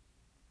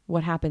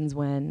 what happens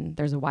when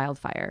there's a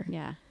wildfire?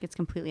 Yeah, it gets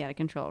completely out of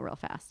control real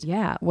fast.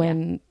 Yeah,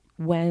 when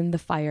the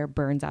fire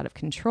burns out of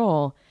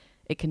control,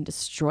 it can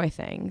destroy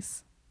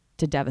things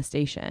to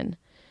devastation.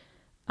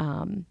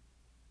 And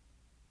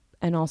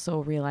also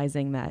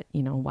realizing that,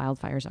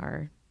 wildfires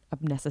are a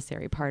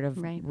necessary part of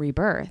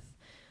rebirth.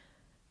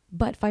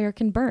 But fire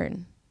can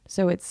burn.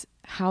 So it's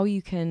how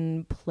you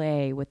can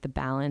play with the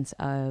balance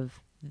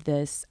of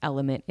this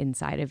element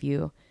inside of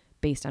you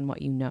based on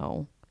what you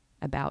know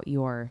about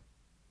your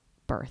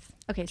birth.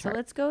 Okay, chart. So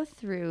let's go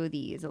through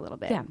these a little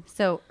bit. Yeah.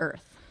 So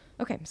Earth.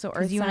 Okay, so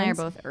Earth. You and I are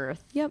both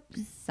Earth. Yep.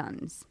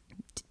 Suns.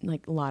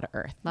 Like a lot of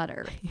Earth. A lot of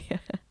Earth.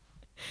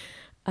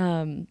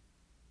 Yeah.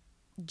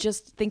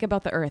 Just think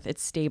about the Earth.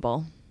 It's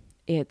stable.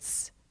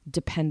 It's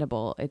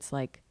dependable. It's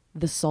like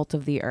the salt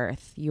of the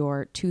earth.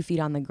 You're 2 feet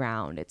on the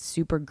ground. It's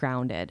super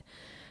grounded.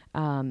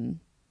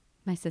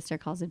 My sister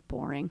calls it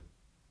boring.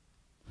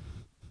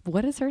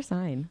 What is her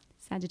sign?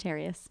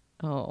 Sagittarius.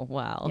 Oh,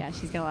 wow. Yeah,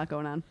 she's got a lot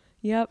going on.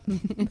 Yep.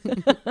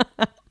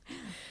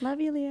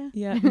 Love you, Leah.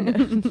 Yeah.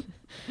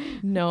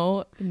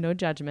 No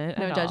judgment.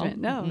 No at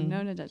judgment. all.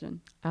 No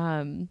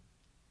judgment.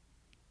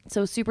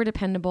 So super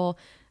dependable.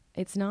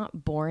 It's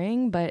not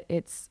boring, but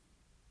it's,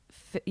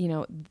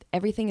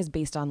 everything is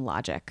based on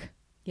logic.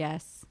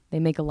 Yes. They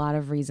make a lot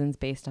of reasons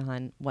based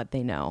on what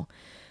they know.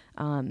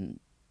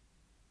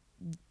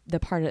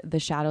 The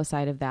shadow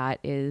side of that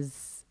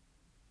is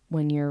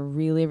when you're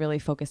really, really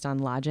focused on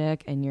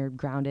logic and you're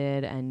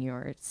grounded and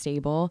you're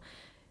stable,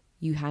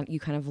 you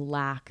kind of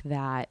lack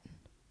that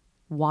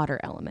water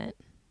element.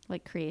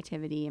 Like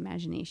creativity,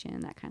 imagination,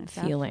 that kind of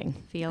stuff. Feeling.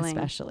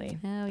 Especially.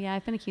 Oh yeah,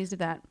 I've been accused of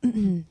that.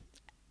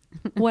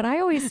 What I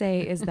always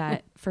say is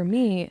that for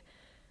me,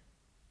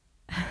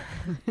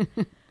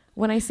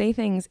 when I say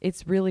things,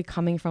 it's really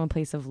coming from a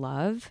place of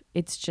love.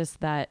 It's just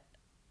that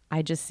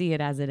I just see it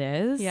as it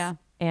is. Yeah.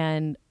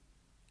 And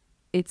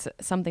it's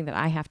something that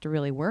I have to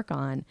really work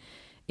on,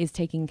 is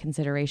taking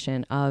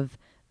consideration of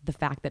the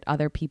fact that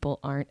other people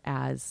aren't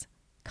as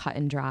cut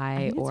and dry. I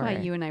think that's why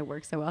you and I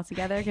work so well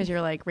together, because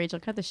you're like, Rachel,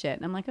 cut the shit.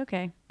 And I'm like,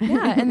 okay.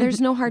 Yeah. And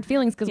there's no hard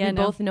feelings, because we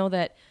no. both know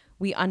that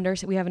we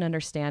have an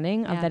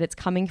understanding of that it's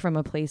coming from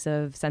a place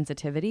of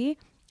sensitivity.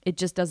 It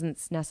just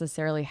doesn't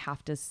necessarily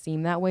have to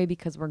seem that way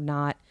because we're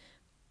not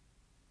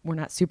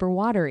super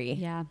watery.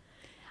 Yeah.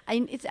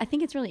 I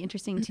think it's really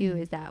interesting too,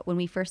 is that when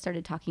we first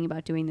started talking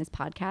about doing this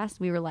podcast,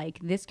 we were like,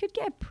 this could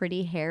get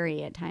pretty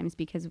hairy at times,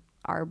 because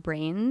our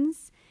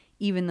brains,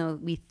 even though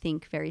we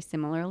think very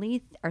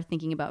similarly, are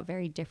thinking about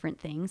very different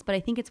things. But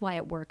I think it's why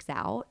it works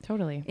out.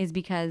 Totally. Is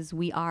because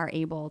we are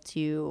able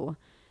to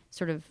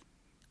sort of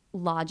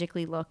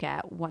logically look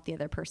at what the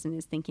other person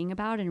is thinking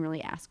about and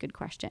really ask good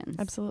questions.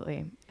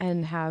 Absolutely.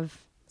 And have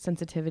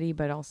sensitivity,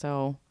 but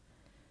also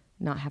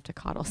not have to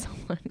coddle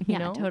someone. You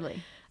know?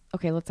 Totally.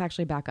 Okay, let's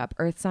actually back up.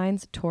 Earth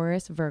signs,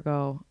 Taurus,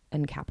 Virgo,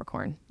 and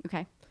Capricorn.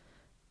 Okay.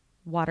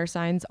 Water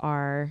signs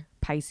are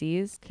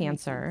Pisces,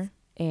 Cancer,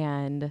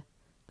 and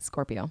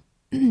Scorpio.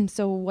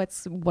 So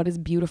what is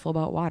beautiful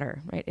about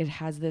water, right? It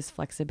has this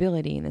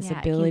flexibility and this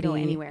ability. It can go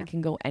anywhere. It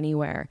can go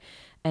anywhere,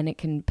 and it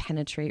can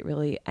penetrate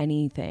really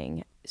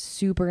anything.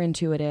 Super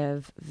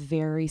intuitive,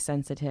 very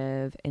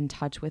sensitive, in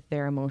touch with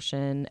their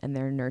emotion and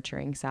their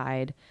nurturing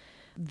side.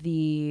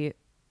 The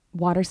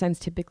water signs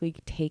typically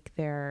take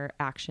their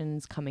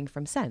actions coming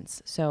from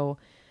sense. So,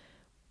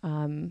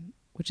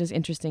 which is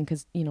interesting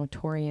because,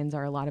 Taurians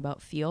are a lot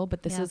about feel,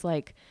 but this is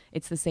like,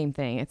 it's the same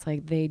thing. It's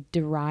like they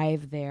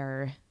derive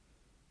their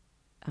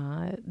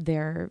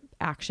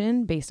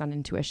action based on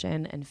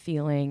intuition and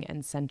feeling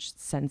and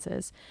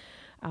senses.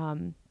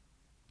 The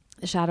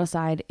shadow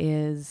side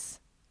is,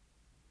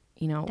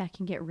 that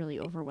can get really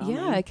overwhelming.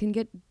 Yeah,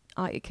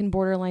 it can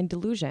borderline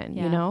delusion,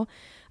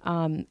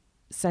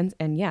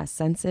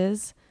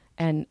 senses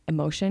and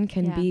emotion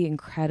can be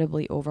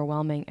incredibly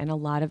overwhelming. And a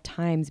lot of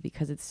times,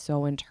 because it's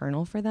so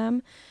internal for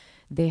them,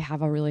 they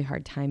have a really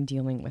hard time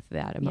dealing with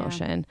that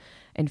emotion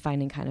and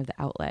finding kind of the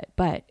outlet.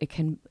 But it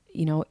can,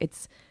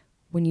 it's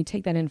when you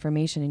take that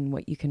information and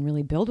what you can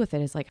really build with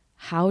it is like,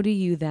 how do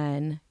you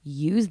then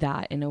use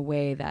that in a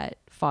way that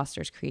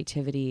fosters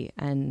creativity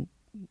and,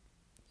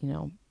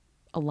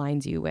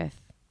 aligns you with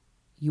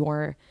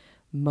your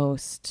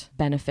most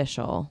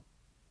beneficial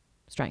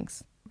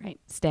strengths? Right.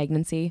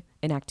 Stagnancy,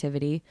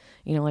 inactivity,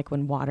 like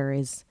when water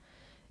is,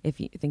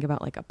 if you think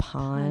about like a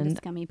pond, a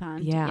scummy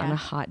pond. Yeah, on a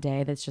hot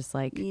day, that's just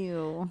like,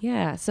 ew.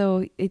 Yeah.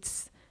 So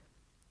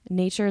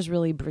nature is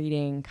really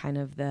breeding kind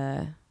of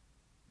the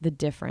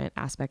different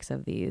aspects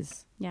of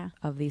these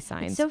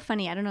signs. It's so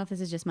funny. I don't know if this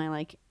is just my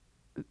like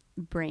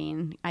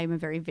brain. I'm a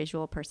very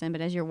visual person,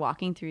 but as you're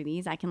walking through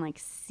these, I can like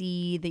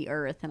see the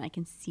earth and I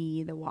can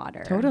see the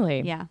water.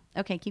 Totally. Yeah.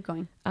 Okay. Keep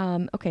going.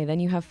 Okay. Then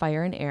you have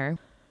fire and air.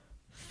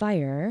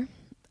 Fire,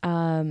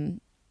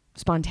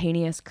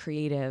 spontaneous,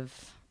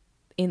 creative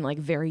in like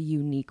very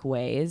unique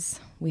ways.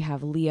 We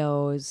have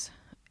Leos,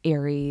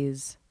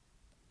 Aries,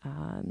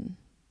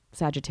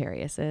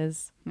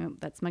 Sagittariuses. Oh,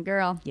 that's my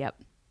girl. Yep.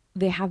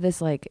 They have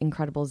this like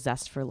incredible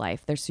zest for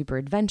life. They're super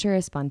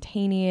adventurous,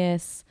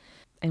 spontaneous.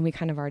 And we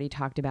kind of already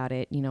talked about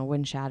it,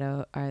 when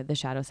the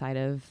shadow side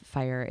of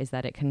fire is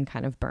that it can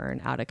kind of burn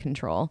out of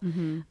control.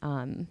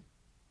 Mm-hmm.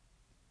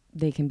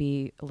 They can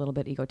be a little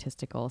bit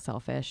egotistical,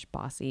 selfish,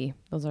 bossy.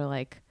 Those are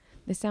like,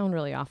 they sound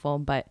really awful,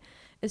 but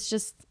it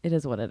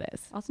is what it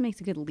is. Also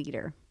makes a good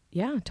leader.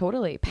 Yeah,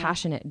 totally.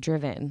 Passionate,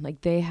 driven.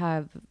 Like they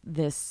have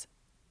this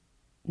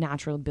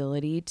natural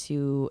ability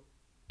to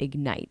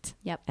ignite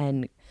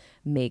and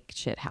make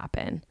shit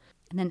happen.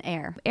 And then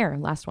air,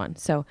 last one.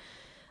 So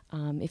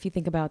if you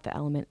think about the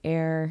element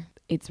air,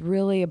 it's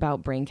really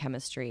about brain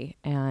chemistry,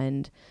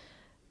 and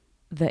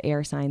the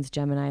air signs,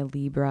 Gemini,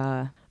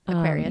 Libra,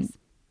 Aquarius.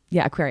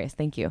 Aquarius.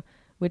 Thank you.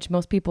 Which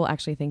most people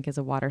actually think is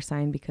a water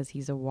sign because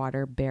he's a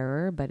water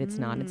bearer, but it's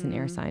not. It's an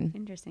air sign.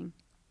 Interesting.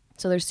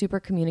 So they're super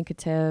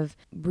communicative,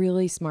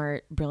 really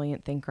smart,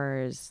 brilliant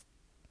thinkers,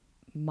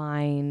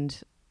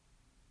 mind,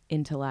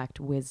 intellect,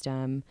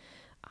 wisdom,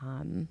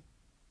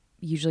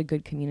 usually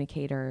good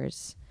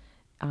communicators,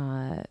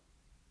 and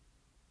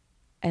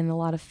a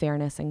lot of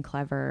fairness and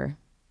clever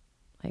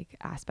like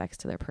aspects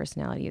to their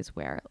personality as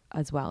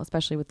well,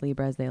 especially with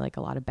Libras. They like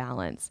a lot of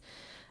balance.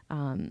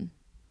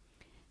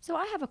 So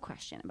I have a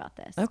question about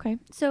this. Okay.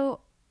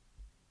 So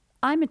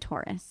I'm a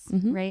Taurus,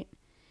 Mhm. right?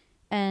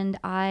 And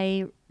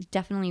I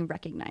definitely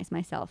recognize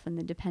myself in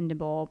the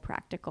dependable,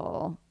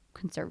 practical,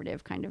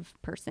 conservative kind of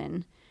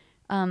person.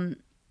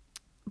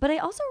 But I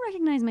also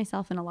recognize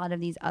myself in a lot of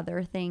these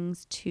other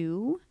things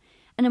too.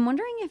 And I'm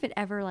wondering if it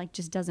ever like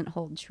just doesn't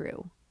hold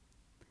true.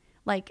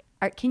 Like,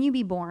 can you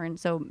be born?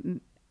 So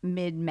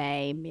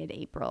mid-May,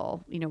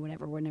 mid-April,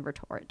 whenever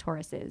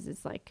Taurus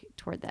is like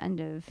toward the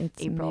end of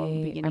It's April,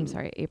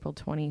 beginning. April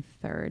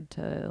 23rd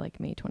to like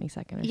May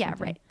 22nd or Yeah,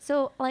 something. right.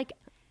 So like,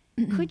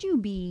 could you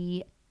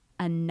be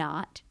a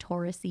not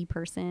Taurus-y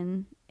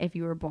person if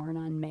you were born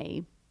on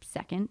May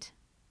 2nd?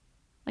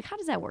 Like, how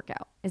does that work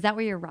out? Is that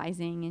where your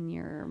rising and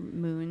your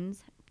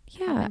moons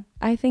Yeah, happen?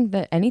 I think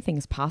that anything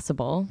is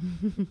possible,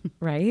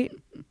 right?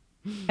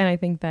 And I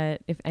think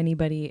that if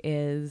anybody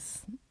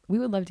is, we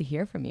would love to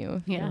hear from you.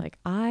 If Yeah. You're like,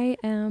 I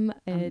am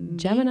a meek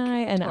Gemini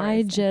and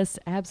I Taurus. just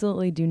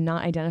absolutely do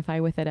not identify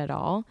with it at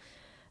all.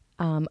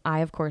 I,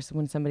 of course,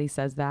 when somebody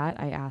says that,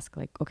 I ask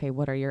like, okay,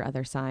 what are your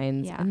other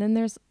signs? Yeah. And then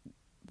there's,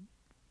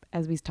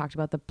 as we talked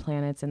about the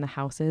planets and the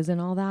houses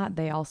and all that,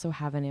 they also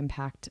have an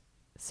impact.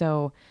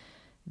 So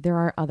there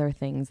are other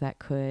things that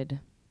could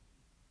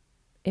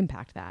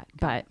impact that.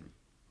 But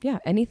yeah,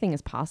 anything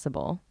is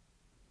possible.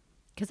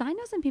 Because I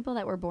know some people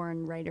that were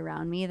born right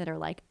around me that are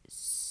like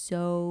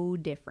so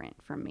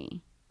different from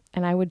me.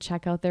 And I would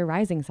check out their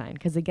rising sign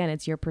because, again,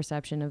 it's your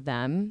perception of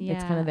them.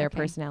 It's kind Yeah, of their okay.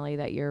 personality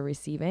that you're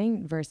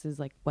receiving versus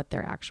like what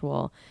their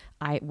actual,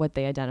 what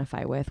they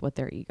identify with, what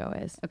their ego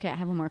is. Okay, I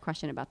have one more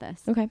question about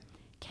this. Okay.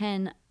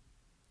 Can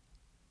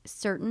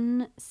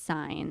certain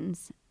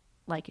signs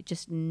like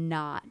just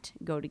not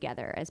go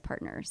together as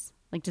partners?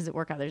 Like, does it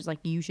work out? There's like,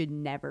 you should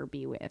never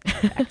be with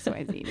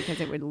XYZ because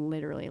it would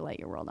literally light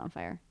your world on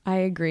fire. I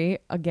agree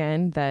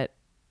again that,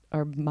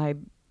 or my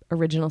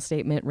original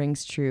statement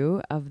rings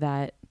true of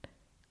that.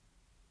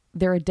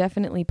 There are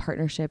definitely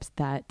partnerships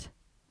that,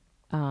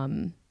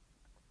 in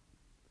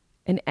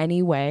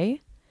any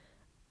way,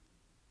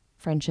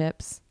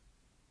 friendships,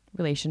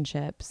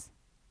 relationships,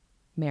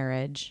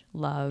 marriage,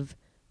 love,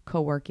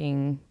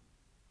 co-working,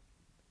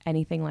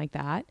 anything like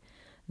that,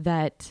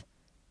 that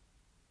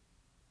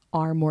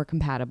are more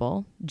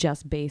compatible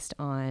just based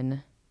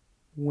on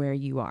where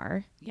you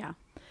are. Yeah.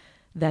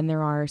 Then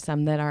there are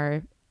some that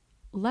are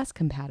less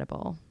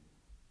compatible.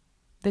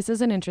 This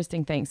is an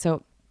interesting thing.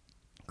 So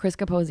Chris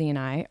Capozzi and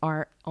I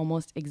are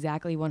almost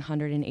exactly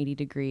 180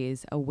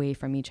 degrees away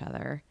from each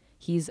other.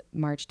 He's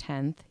March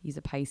 10th. He's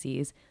a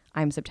Pisces.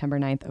 I'm September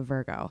 9th, a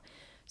Virgo.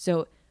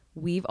 So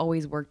we've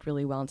always worked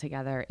really well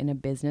together in a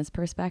business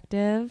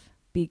perspective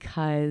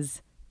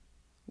because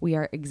we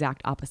are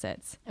exact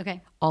opposites.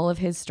 Okay. All of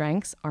his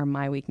strengths are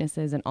my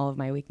weaknesses and all of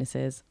my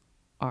weaknesses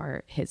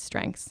are his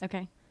strengths.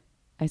 Okay.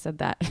 I said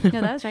that.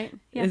 No, that was right.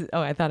 Yeah.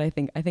 I thought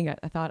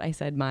I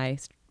said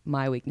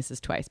my weaknesses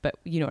twice, but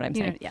you know what I'm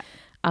saying. Yeah.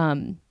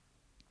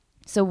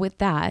 So with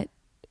that,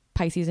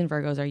 Pisces and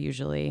Virgos are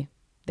usually,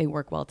 they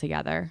work well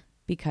together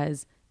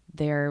because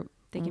they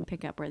can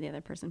pick up where the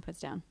other person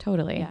puts down.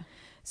 Totally. Yeah.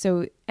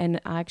 So,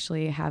 and I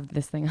actually have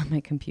this thing on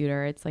my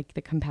computer. It's like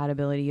the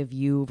compatibility of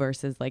you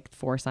versus like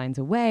 4 signs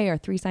away or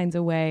 3 signs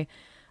away.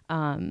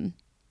 And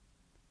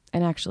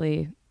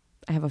actually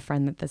I have a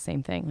friend that's the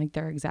same thing. Like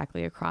they're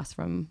exactly across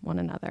from one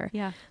another.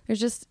 Yeah.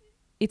 There's just,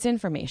 it's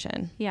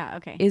information. Yeah.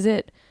 Okay.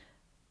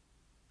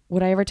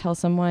 Would I ever tell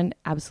someone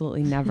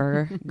absolutely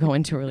never go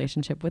into a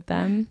relationship with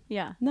them?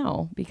 Yeah.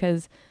 No,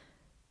 because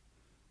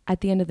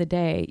at the end of the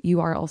day,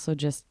 you're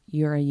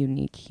a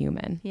unique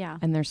human. Yeah.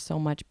 And there's so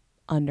much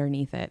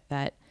underneath it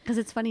that Because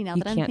it's funny now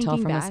you that I'm can't thinking tell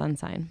from back. a sun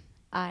sign.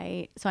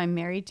 So I'm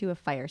married to a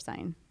fire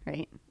sign,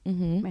 right?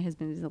 Mm-hmm. My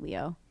husband is a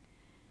Leo.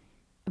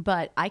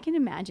 But I can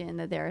imagine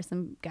that there are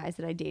some guys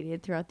that I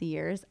dated throughout the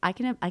years. I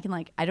can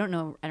like, I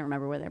don't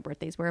remember where their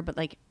birthdays were, but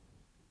like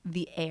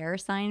the air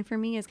sign for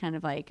me is kind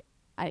of like,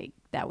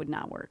 that would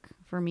not work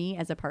for me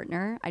as a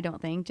partner, I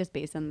don't think, just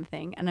based on the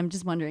thing. And I'm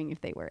just wondering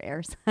if they were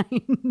air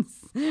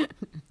signs.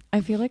 I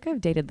feel like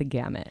I've dated the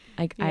gamut.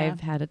 Like Yeah. I've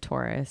had a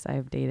Taurus,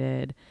 I've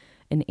dated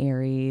an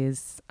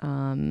Aries.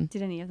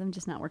 Did any of them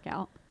just not work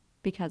out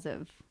because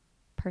of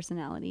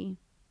personality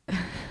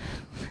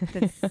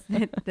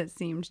that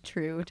seemed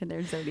true to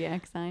their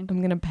zodiac sign? I'm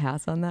going to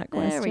pass on that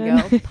question. There we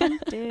go.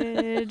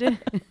 Punted.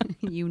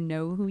 You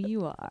know who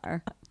you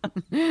are.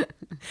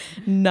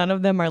 None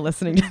of them are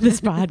listening to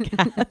this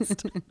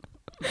podcast.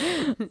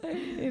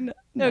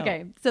 No.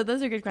 Okay. So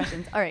those are good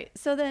questions. All right.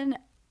 So then,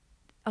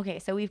 okay.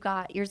 So we've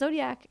got your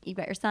zodiac, you've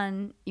got your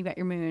sun, you've got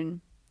your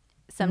moon.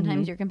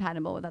 Sometimes you're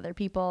compatible with other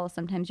people.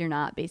 Sometimes you're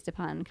not, based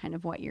upon kind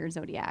of what your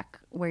zodiac,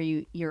 where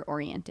you're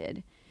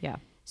oriented. Yeah.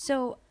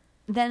 So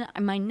then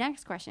my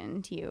next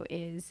question to you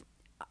is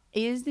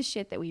the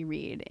shit that we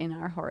read in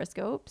our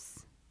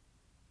horoscopes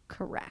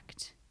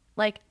correct?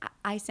 Like,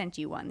 I sent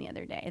you one the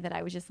other day that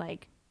I was just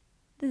like,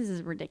 this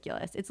is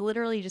ridiculous. It's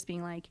literally just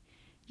being like,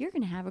 you're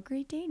going to have a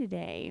great day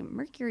today.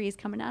 Mercury is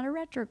coming out of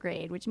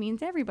retrograde, which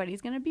means everybody's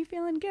going to be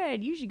feeling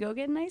good. You should go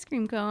get an ice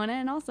cream cone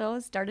and also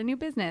start a new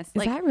business.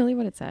 Is that really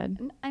what it said?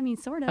 I mean,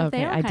 sort of. Okay,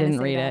 They all I kinda didn't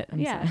say read that. it. I'm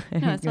Yeah,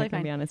 sorry. no, it's totally I can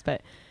fine. be honest,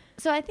 but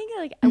So I think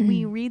like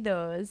we read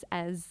those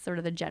as sort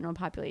of the general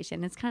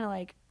population. It's kind of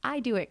like I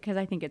do it because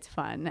I think it's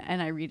fun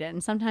and I read it.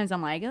 And sometimes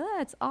I'm like, oh,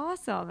 that's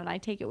awesome. And I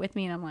take it with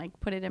me and I'm like,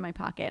 put it in my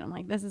pocket. I'm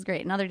like, this is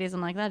great. And other days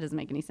I'm like, that doesn't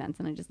make any sense.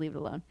 And I just leave it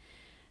alone.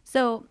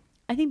 So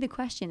I think the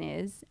question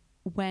is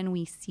when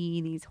we see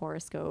these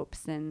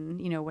horoscopes and,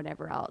 you know,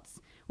 whatever else,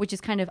 which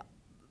is kind of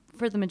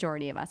for the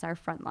majority of us, our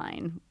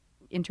frontline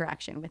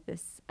interaction with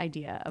this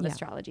idea of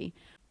astrology.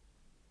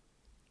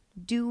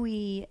 Do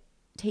we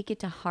take it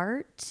to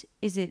heart?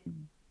 Is it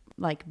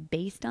like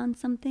based on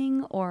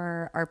something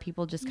or are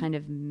people just kind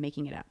of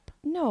making it up?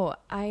 no,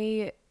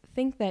 I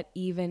think that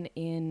even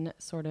in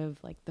sort of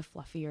like the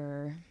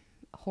fluffier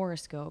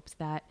horoscopes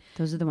that,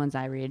 Those are the ones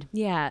I read.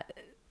 yeah,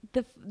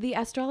 the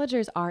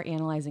astrologers are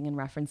analyzing and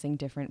referencing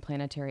different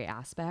planetary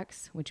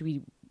aspects, which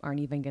we aren't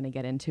even going to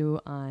get into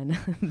on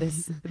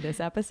this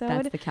episode.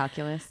 That's the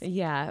calculus.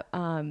 Yeah,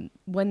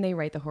 when they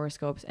write the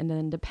horoscopes, and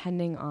then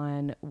depending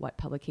on what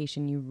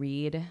publication you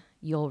read,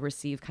 you'll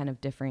receive kind of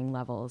differing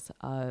levels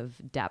of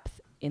depth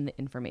in the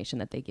information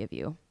that they give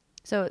you.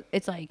 So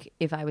it's like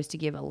if I was to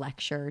give a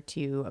lecture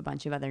to a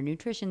bunch of other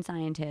nutrition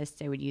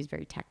scientists, I would use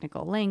very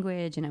technical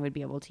language and I would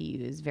be able to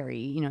use very,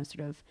 you know,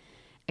 sort of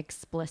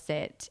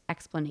explicit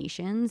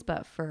explanations.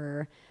 But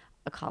for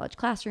a college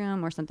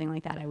classroom or something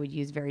like that, I would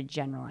use very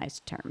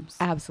generalized terms.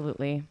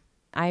 Absolutely.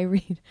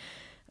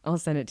 I'll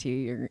send it to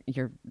you.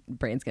 Your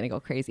brain's going to go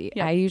crazy.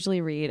 Yeah. I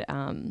usually read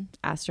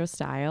Astro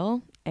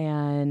Style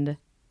and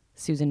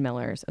Susan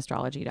Miller's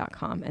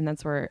astrology.com. And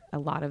that's where a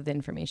lot of the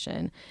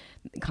information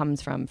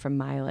comes from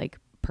my like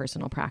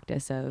personal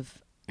practice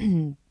of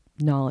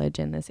knowledge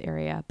in this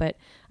area. But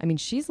I mean,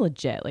 she's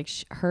legit. Like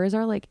hers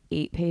are like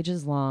 8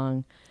 pages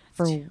long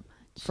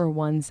for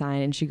one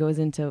sign. And she goes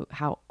into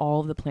how all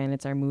of the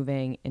planets are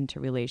moving into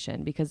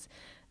relation, because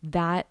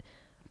that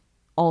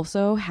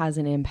also has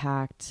an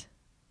impact.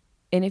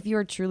 And if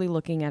you're truly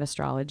looking at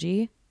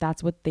astrology,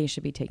 that's what they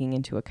should be taking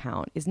into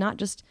account, is not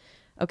just,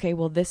 okay,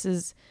 well,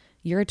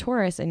 you're a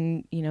Taurus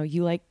and, you know,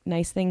 you like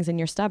nice things and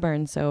you're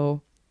stubborn.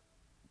 So,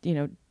 you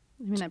know,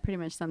 I mean, that pretty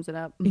much sums it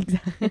up.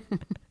 exactly.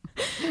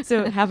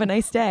 So have a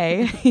nice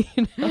day.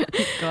 You know?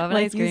 Go have an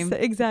Like ice cream.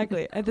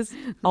 Exactly.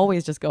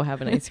 Always just go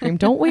have an ice cream.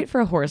 Don't wait for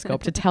a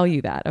horoscope to tell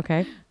you that.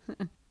 Okay.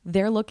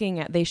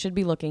 They should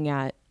be looking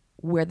at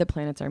where the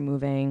planets are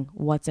moving,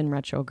 what's in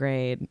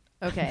retrograde.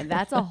 Okay,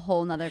 that's a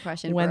whole nother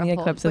question. When the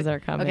eclipses are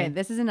coming. Okay,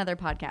 this is another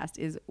podcast,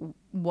 is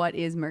what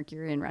is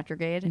Mercury in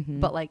retrograde?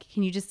 Mm-hmm. But like,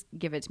 can you just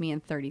give it to me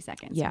in 30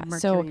 seconds? Yeah, Mercury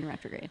so- in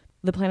retrograde.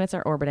 The planets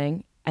are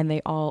orbiting and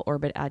they all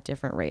orbit at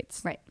different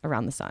rates Right.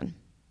 around the sun.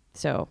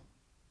 So,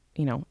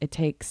 you know, it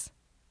takes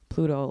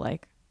Pluto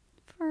like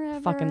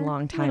Forever. fucking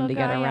long time Little to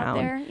get guy out around.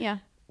 there. Yeah.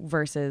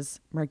 Versus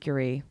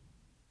Mercury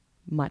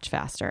much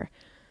faster.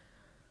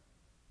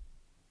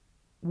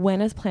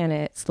 When a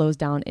planet slows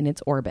down in its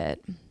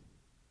orbit,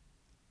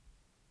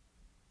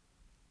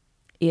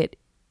 it,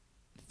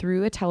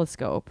 through a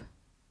telescope,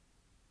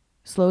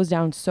 slows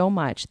down so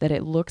much that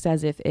it looks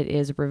as if it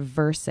is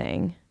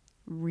reversing.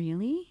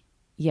 Really?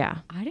 Yeah.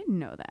 I didn't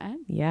know that.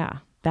 Yeah.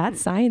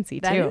 That's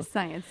sciencey That too. is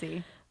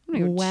sciencey. I'm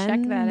going to go When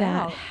check that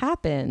out.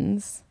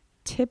 happens,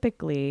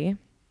 typically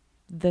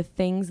the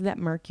things that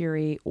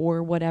Mercury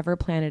or whatever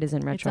planet is in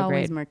It's retrograde,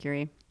 always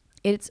Mercury.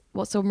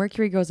 so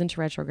Mercury goes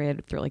into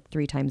retrograde for like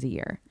 3 times a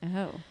year.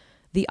 Oh.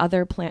 The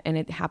other planet, and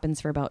it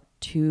happens for about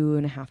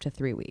 2.5 to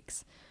 3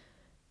 weeks.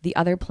 The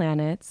other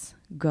planets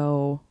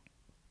go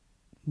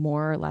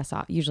more or less,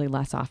 usually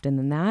less often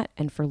than that,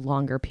 and for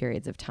longer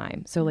periods of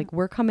time. So like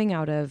we're coming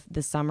out of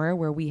the summer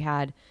where we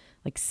had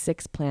like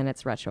 6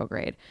 planets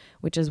retrograde,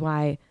 which is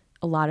why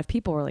a lot of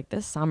people were like,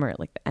 this summer,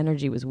 like the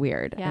energy was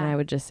weird. Yeah. And I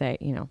would just say,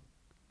 you know,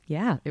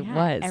 yeah, it Yeah,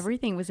 was.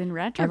 Everything was in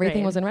retrograde.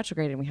 Everything was in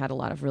retrograde and we had a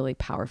lot of really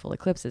powerful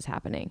eclipses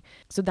happening.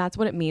 So that's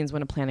what it means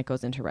when a planet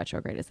goes into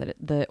retrograde, is that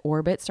the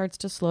orbit starts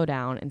to slow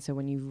down. And so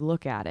when you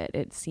look at it,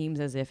 it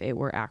seems as if it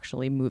were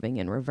actually moving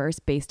in reverse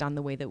based on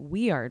the way that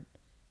we are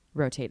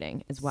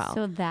rotating as well.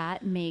 So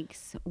that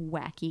makes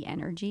wacky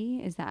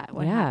energy. Is that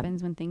what Yeah.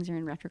 happens when things are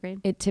in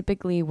retrograde? It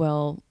typically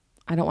will,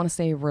 I don't want to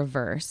say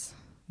reverse,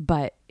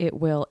 but it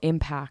will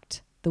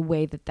impact the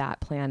way that that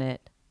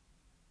planet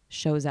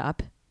shows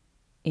up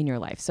in your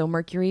life. So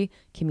Mercury,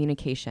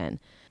 communication,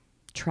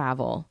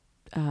 travel,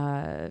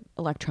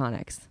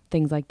 electronics,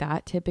 things like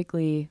that.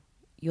 Typically,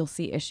 you'll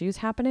see issues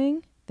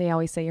happening. They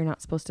always say you're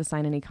not supposed to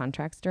sign any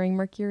contracts during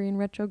Mercury in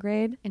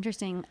retrograde.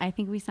 Interesting. I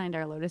think we signed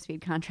our Lotus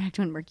Feed contract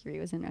when Mercury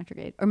was in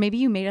retrograde. Or maybe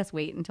you made us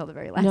wait until the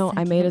very last No, I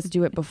second. made us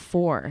do it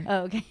before.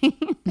 Oh, okay.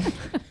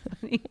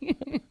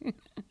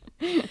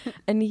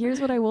 And here's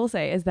what I will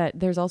say is that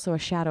there's also a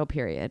shadow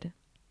period.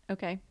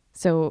 Okay.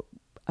 So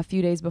a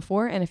few days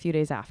before and a few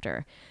days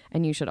after.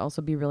 And you should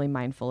also be really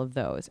mindful of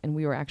those. And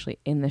we were actually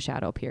in the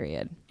shadow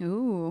period.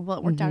 Ooh, well,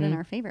 it worked out in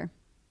our favor.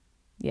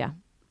 Yeah.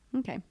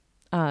 Okay.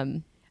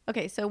 Um,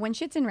 Okay, so when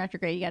shit's in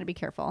retrograde, you got to be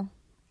careful.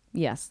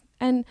 Yes.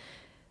 And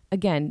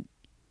again,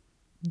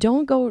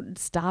 don't go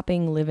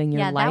stopping living your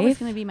Yeah, life. that was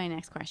going to be my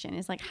next question.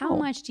 Is like, how No.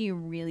 much do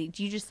you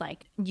just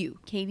like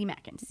Katie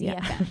Mackin,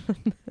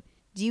 CFM?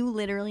 Do you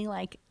literally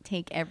like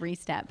take every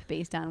step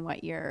based on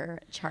what your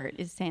chart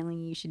is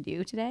telling you should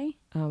do today?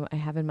 I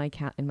have in my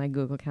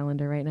Google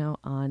Calendar right now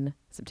on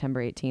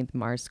September 18th,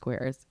 Mars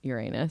squares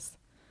Uranus.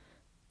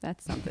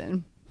 That's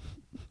something.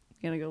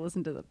 Gonna go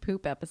listen to the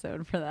poop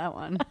episode for that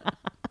one.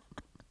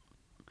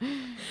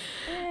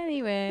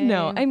 Anyway.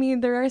 No, I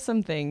mean, there are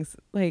some things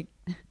like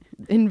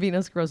in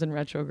Venus grows in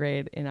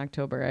retrograde in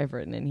October. I've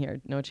written in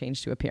here, no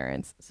change to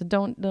appearance. So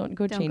don't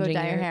go changing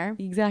dye your hair.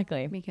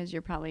 Exactly. Because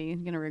you're probably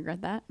gonna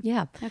regret that.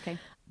 Yeah. Okay.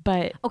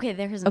 But Okay,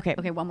 Okay.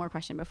 Okay, one more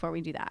question before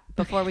we do that.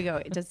 Before we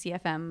go, does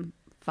CFM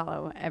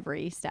follow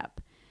every step?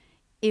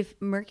 If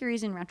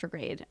Mercury's in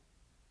retrograde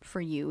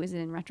for you, is it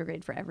in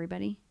retrograde for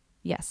everybody?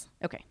 yes,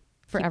 Okay.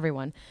 for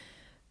everyone.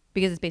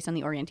 Because it's based on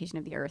the orientation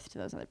of the Earth to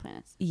those other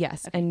planets.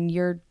 Yes. Okay. And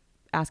you're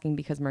asking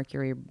because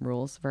Mercury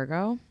rules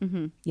Virgo.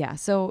 Mm-hmm. Yeah.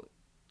 So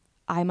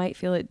I might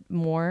feel it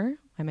more.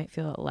 I might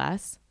feel it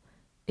less.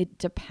 It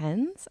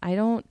depends.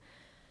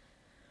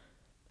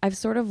 I've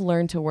sort of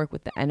learned to work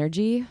with the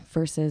energy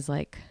versus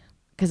like,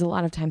 because a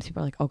lot of times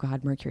people are like, oh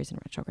God, Mercury's in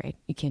retrograde.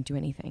 You can't do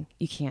anything.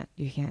 You can't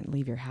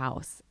leave your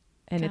house.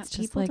 And it's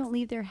just people like, don't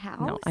leave their house.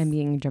 no, I'm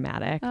being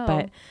dramatic, Oh.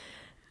 but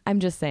I'm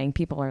just saying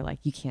people are like,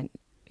 you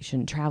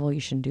shouldn't travel. You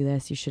shouldn't do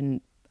this.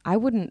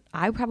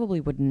 I probably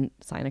wouldn't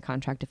sign a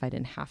contract if I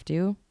didn't have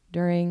to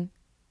during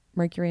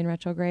Mercury in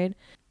retrograde.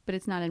 But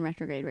it's not in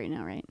retrograde right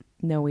now, right?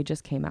 No, we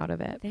just came out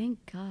of it.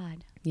 Thank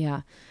God.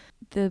 Yeah.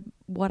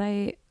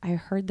 I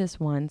heard this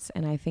once,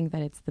 and I think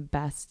that it's the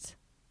best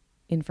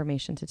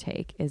information to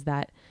take, is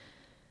that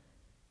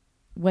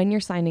when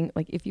you're signing,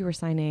 like if you were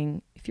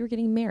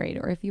getting married,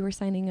 or if you were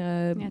signing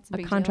a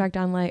big contract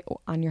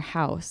on your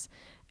house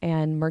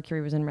and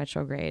Mercury was in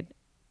retrograde,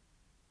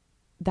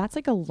 that's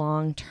like a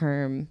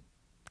long-term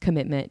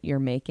commitment you're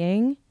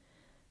making.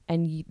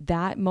 And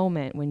that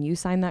moment when you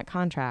sign that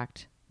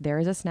contract, there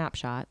is a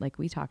snapshot, like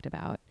we talked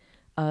about,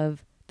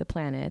 of the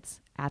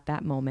planets at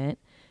that moment.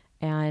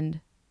 And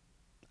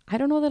I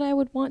don't know that I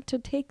would want to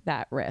take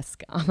that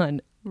risk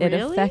on it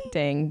Really?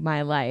 affecting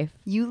my life.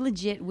 You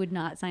legit would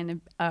not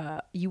sign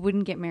you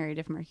wouldn't get married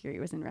if Mercury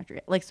was in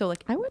retrograde.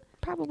 I would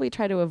probably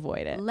try to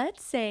avoid it.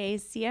 Let's say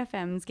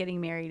CFM's getting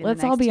married in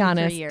Let's the next all be 2-3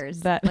 honest years.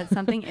 that-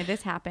 If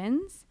this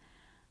happens,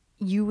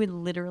 you would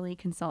literally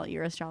consult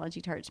your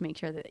astrology chart to make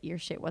sure that your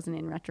shit wasn't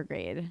in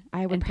retrograde.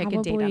 I would and pick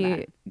a date on probably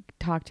that.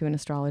 talk to an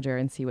astrologer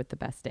and see what the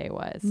best day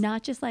was.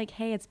 Not just like,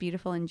 hey, it's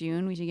beautiful in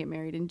June. We should get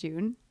married in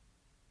June.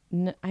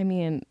 I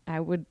mean,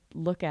 I would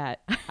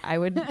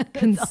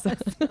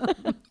consult.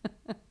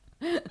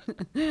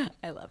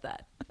 I love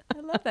that. I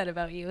love that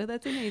about you.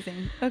 That's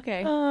amazing.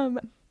 Okay. And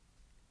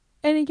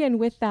again,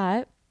 with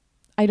that,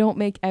 I don't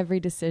make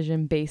every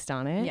decision based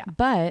on it. Yeah.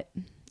 But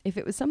if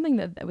it was something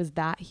that was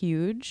that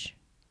huge,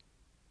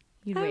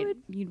 You'd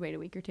wait a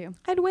week or two.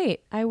 I'd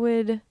wait. I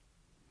would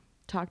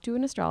talk to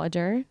an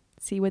astrologer,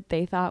 see what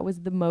they thought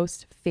was the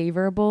most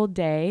favorable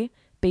day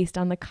based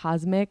on the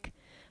cosmic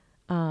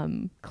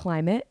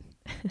climate.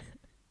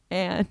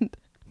 And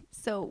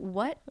So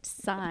what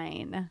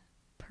sign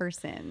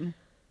person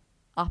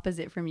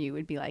opposite from you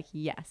would be like,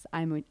 yes,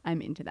 I'm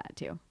into that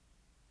too?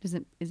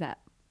 Is that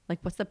like,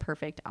 what's the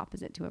perfect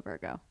opposite to a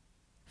Virgo?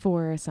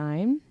 for a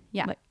sign,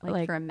 Yeah. Like-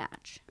 Like for a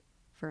match,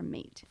 for a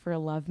mate. for a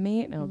love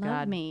mate, oh Love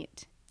God.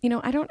 mate.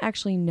 I don't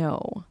actually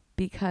know,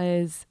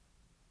 because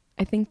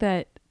I think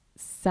that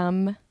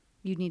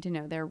You'd need to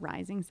know their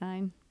rising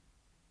sign.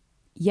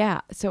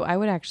 yeah. So I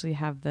would actually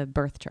have the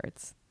birth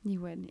charts.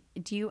 You would.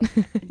 Do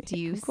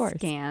you Of course.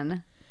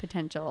 scan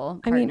potential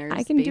I mean, partners?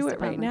 I can do based it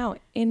right upon now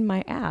in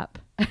my app.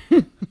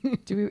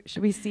 Should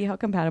we see how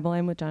compatible I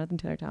am with Jonathan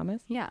Taylor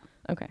Thomas? Yeah.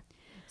 Okay.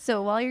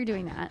 So while you're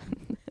doing that,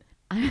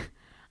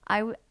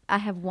 I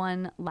have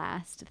one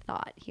last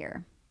thought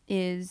here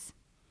is,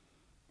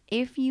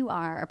 if you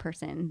are a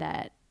person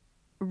that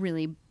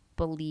really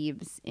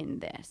believes in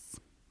this,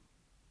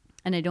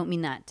 and I don't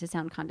mean that to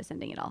sound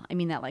condescending at all. I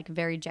mean that like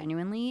very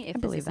genuinely, if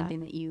this believe is that. something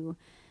that you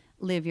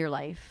live your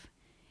life,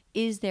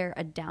 is there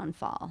a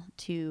downfall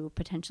to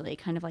potentially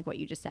kind of like what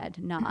you just said,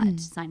 not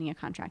signing a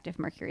contract if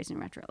Mercury is in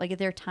retro? Like, if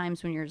there are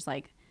times when you're just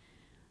like,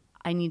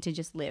 I need to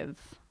just live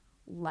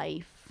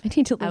life I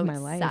need to live my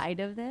life. outside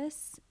of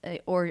this,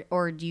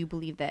 or do you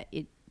believe that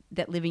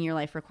that living your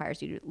life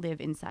requires you to live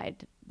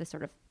inside the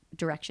sort of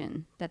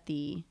direction that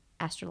the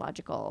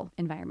astrological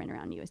environment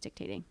around you is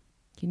dictating?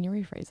 Can you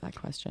rephrase that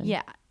question?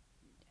 Yeah.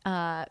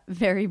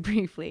 Very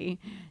briefly,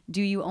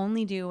 do you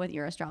only do what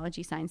your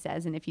astrology sign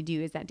says, and if you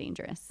do, is that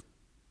dangerous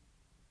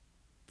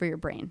for your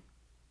brain,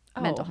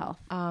 mental health?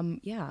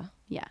 Yeah.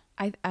 Yeah.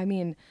 I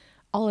mean,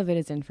 all of it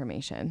is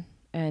information,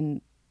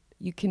 and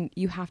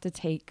you have to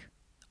take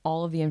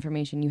all of the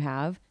information you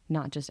have,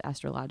 not just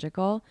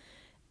astrological,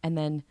 and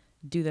then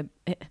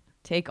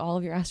take all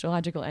of your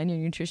astrological and your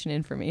nutrition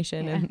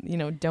information,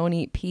 Yeah. and don't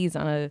eat peas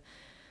on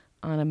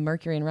on a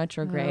Mercury in Oh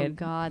retrograde.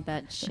 God,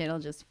 that shit'll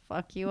just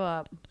fuck you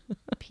up.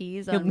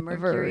 Peas You'll on never-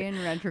 Mercury in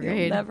You'll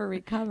retrograde. never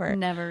recover.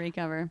 Never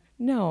recover.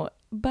 No,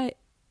 but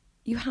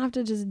you have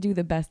to just do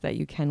the best that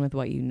you can with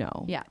what you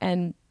know. Yeah.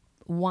 And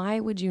why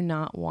would you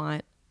not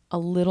want a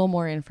little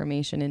more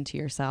information into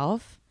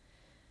yourself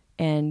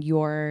and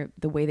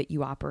the way that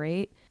you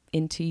operate,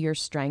 into your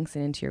strengths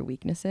and into your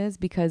weaknesses?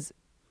 Because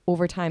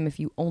over time, if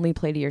you only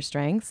play to your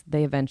strengths,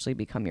 they eventually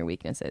become your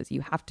weaknesses.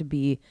 You have to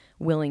be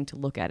willing to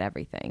look at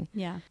everything.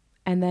 Yeah.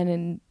 And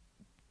then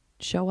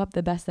show up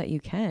the best that you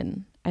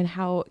can, and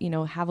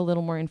have a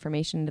little more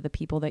information into the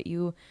people that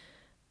you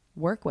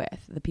work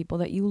with, the people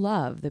that you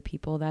love, the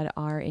people that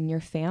are in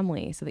your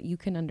family, so that you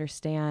can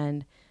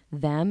understand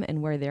them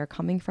and where they're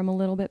coming from a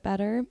little bit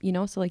better,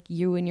 so like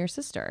you and your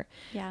sister.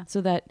 Yeah. So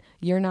that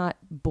you're not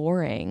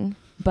boring,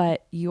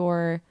 but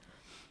you're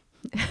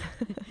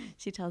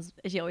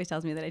She always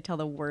tells me that I tell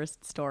the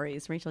worst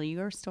stories. Rachel,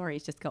 your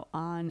stories just go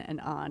on and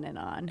on and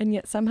on. and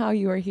yet somehow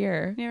you are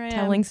here Here I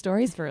telling am.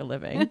 stories for a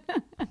living.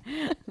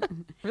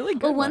 Really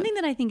good. Well, one thing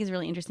that I think is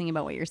really interesting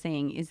about what you're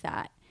saying is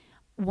that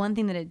one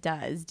thing that it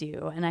does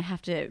do, and I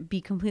have to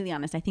be completely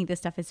honest, I think this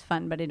stuff is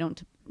fun, but I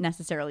don't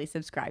necessarily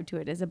subscribe to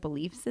it as a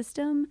belief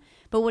system.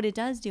 But what it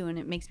does do, and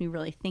it makes me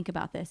really think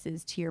about this,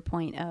 is to your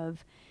point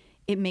of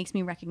it makes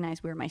me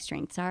recognize where my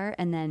strengths are,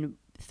 and then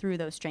through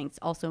those strengths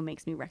also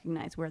makes me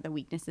recognize where the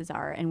weaknesses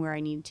are and where I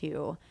need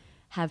to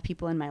have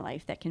people in my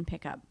life that can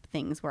pick up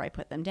things where I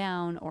put them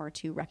down, or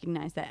to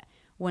recognize that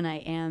when I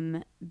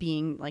am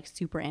being like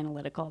super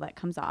analytical, that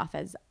comes off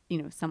as,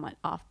 somewhat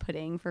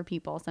off-putting for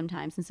people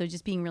sometimes. And so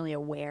just being really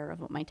aware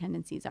of what my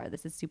tendencies are,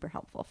 this is super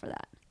helpful for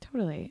that.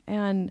 Totally.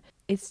 And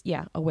it's,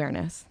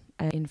 awareness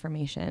and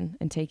information,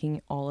 and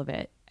taking all of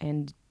it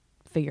and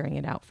figuring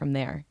it out from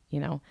there,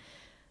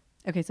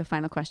 Okay, so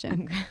final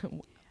question.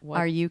 What-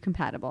 Are you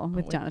compatible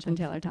with Wait, Jonathan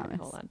Taylor okay, Thomas?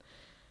 Hold on.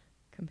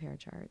 Compare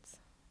charts.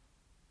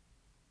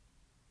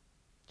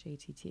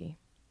 JTT.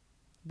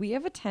 We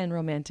have a 10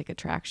 romantic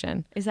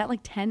attraction. Is that like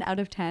 10 out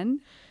of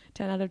 10?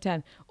 10 out of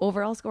 10.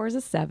 Overall score is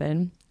a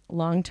 7.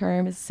 Long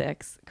term is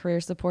 6.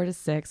 Career support is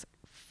 6.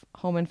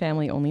 Home and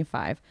family only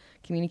 5.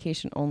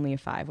 Communication only a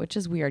 5, which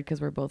is weird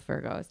because we're both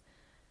Virgos.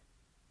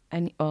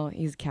 And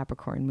he's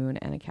Capricorn moon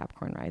and a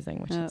Capricorn rising,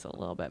 which is a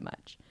little bit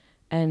much.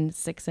 And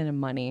 6 in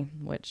money,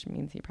 which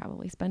means he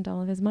probably spent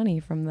all of his money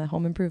from the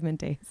home improvement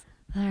days.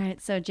 All right,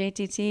 so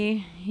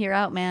JTT, you're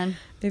out, man.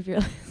 If you're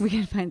We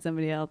can find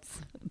somebody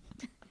else.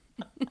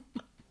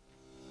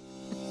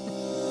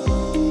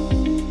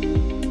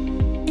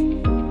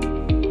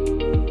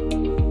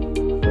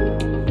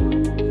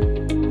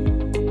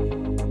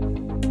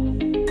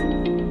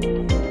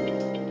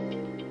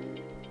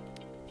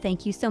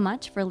 Thank you so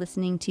much for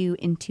listening to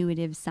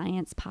Intuitive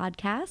Science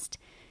Podcast.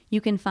 You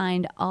can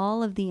find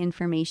all of the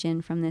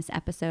information from this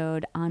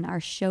episode on our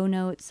show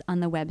notes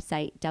on the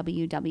website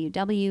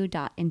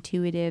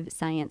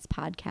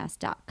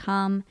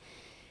www.intuitivesciencepodcast.com.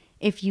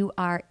 If you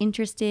are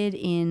interested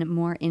in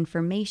more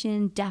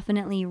information,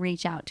 definitely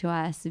reach out to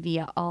us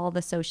via all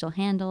the social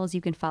handles.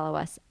 You can follow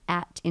us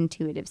at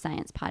Intuitive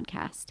Science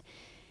Podcast.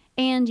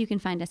 And you can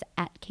find us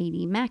at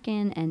Katie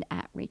Mackin and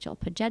at Rachel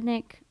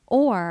Pojednik.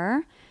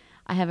 Or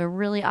I have a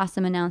really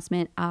awesome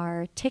announcement.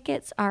 Our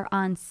tickets are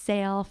on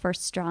sale for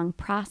Strong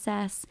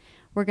Process.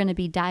 We're going to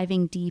be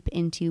diving deep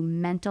into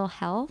mental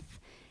health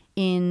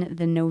in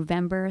the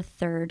November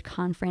 3rd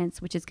conference,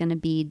 which is going to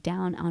be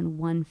down on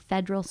 1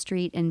 Federal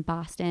Street in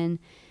Boston.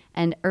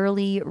 And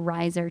early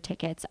riser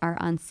tickets are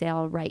on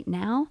sale right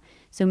now.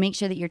 So make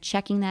sure that you're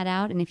checking that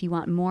out. And if you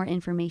want more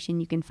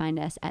information, you can find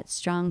us at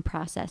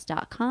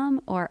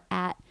strongprocess.com or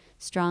at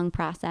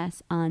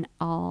strongprocess on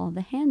all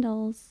the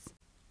handles.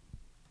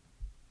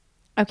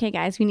 Okay,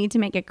 guys, we need to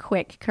make a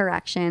quick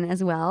correction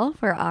as well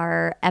for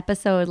our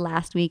episode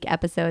last week,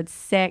 episode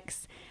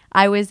 6.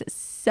 I was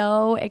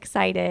so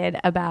excited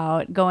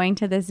about going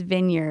to this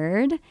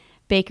vineyard,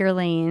 Baker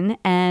Lane,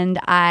 and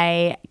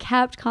I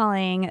kept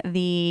calling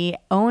the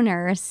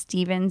owner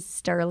Steven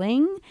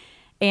Sterling,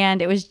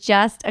 and it was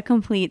just a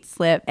complete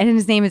slip. And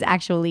his name is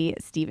actually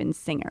Steven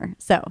Singer.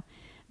 So,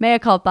 mea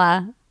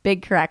culpa,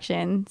 big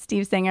correction.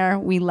 Steve Singer,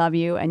 we love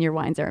you, and your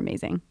wines are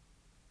amazing.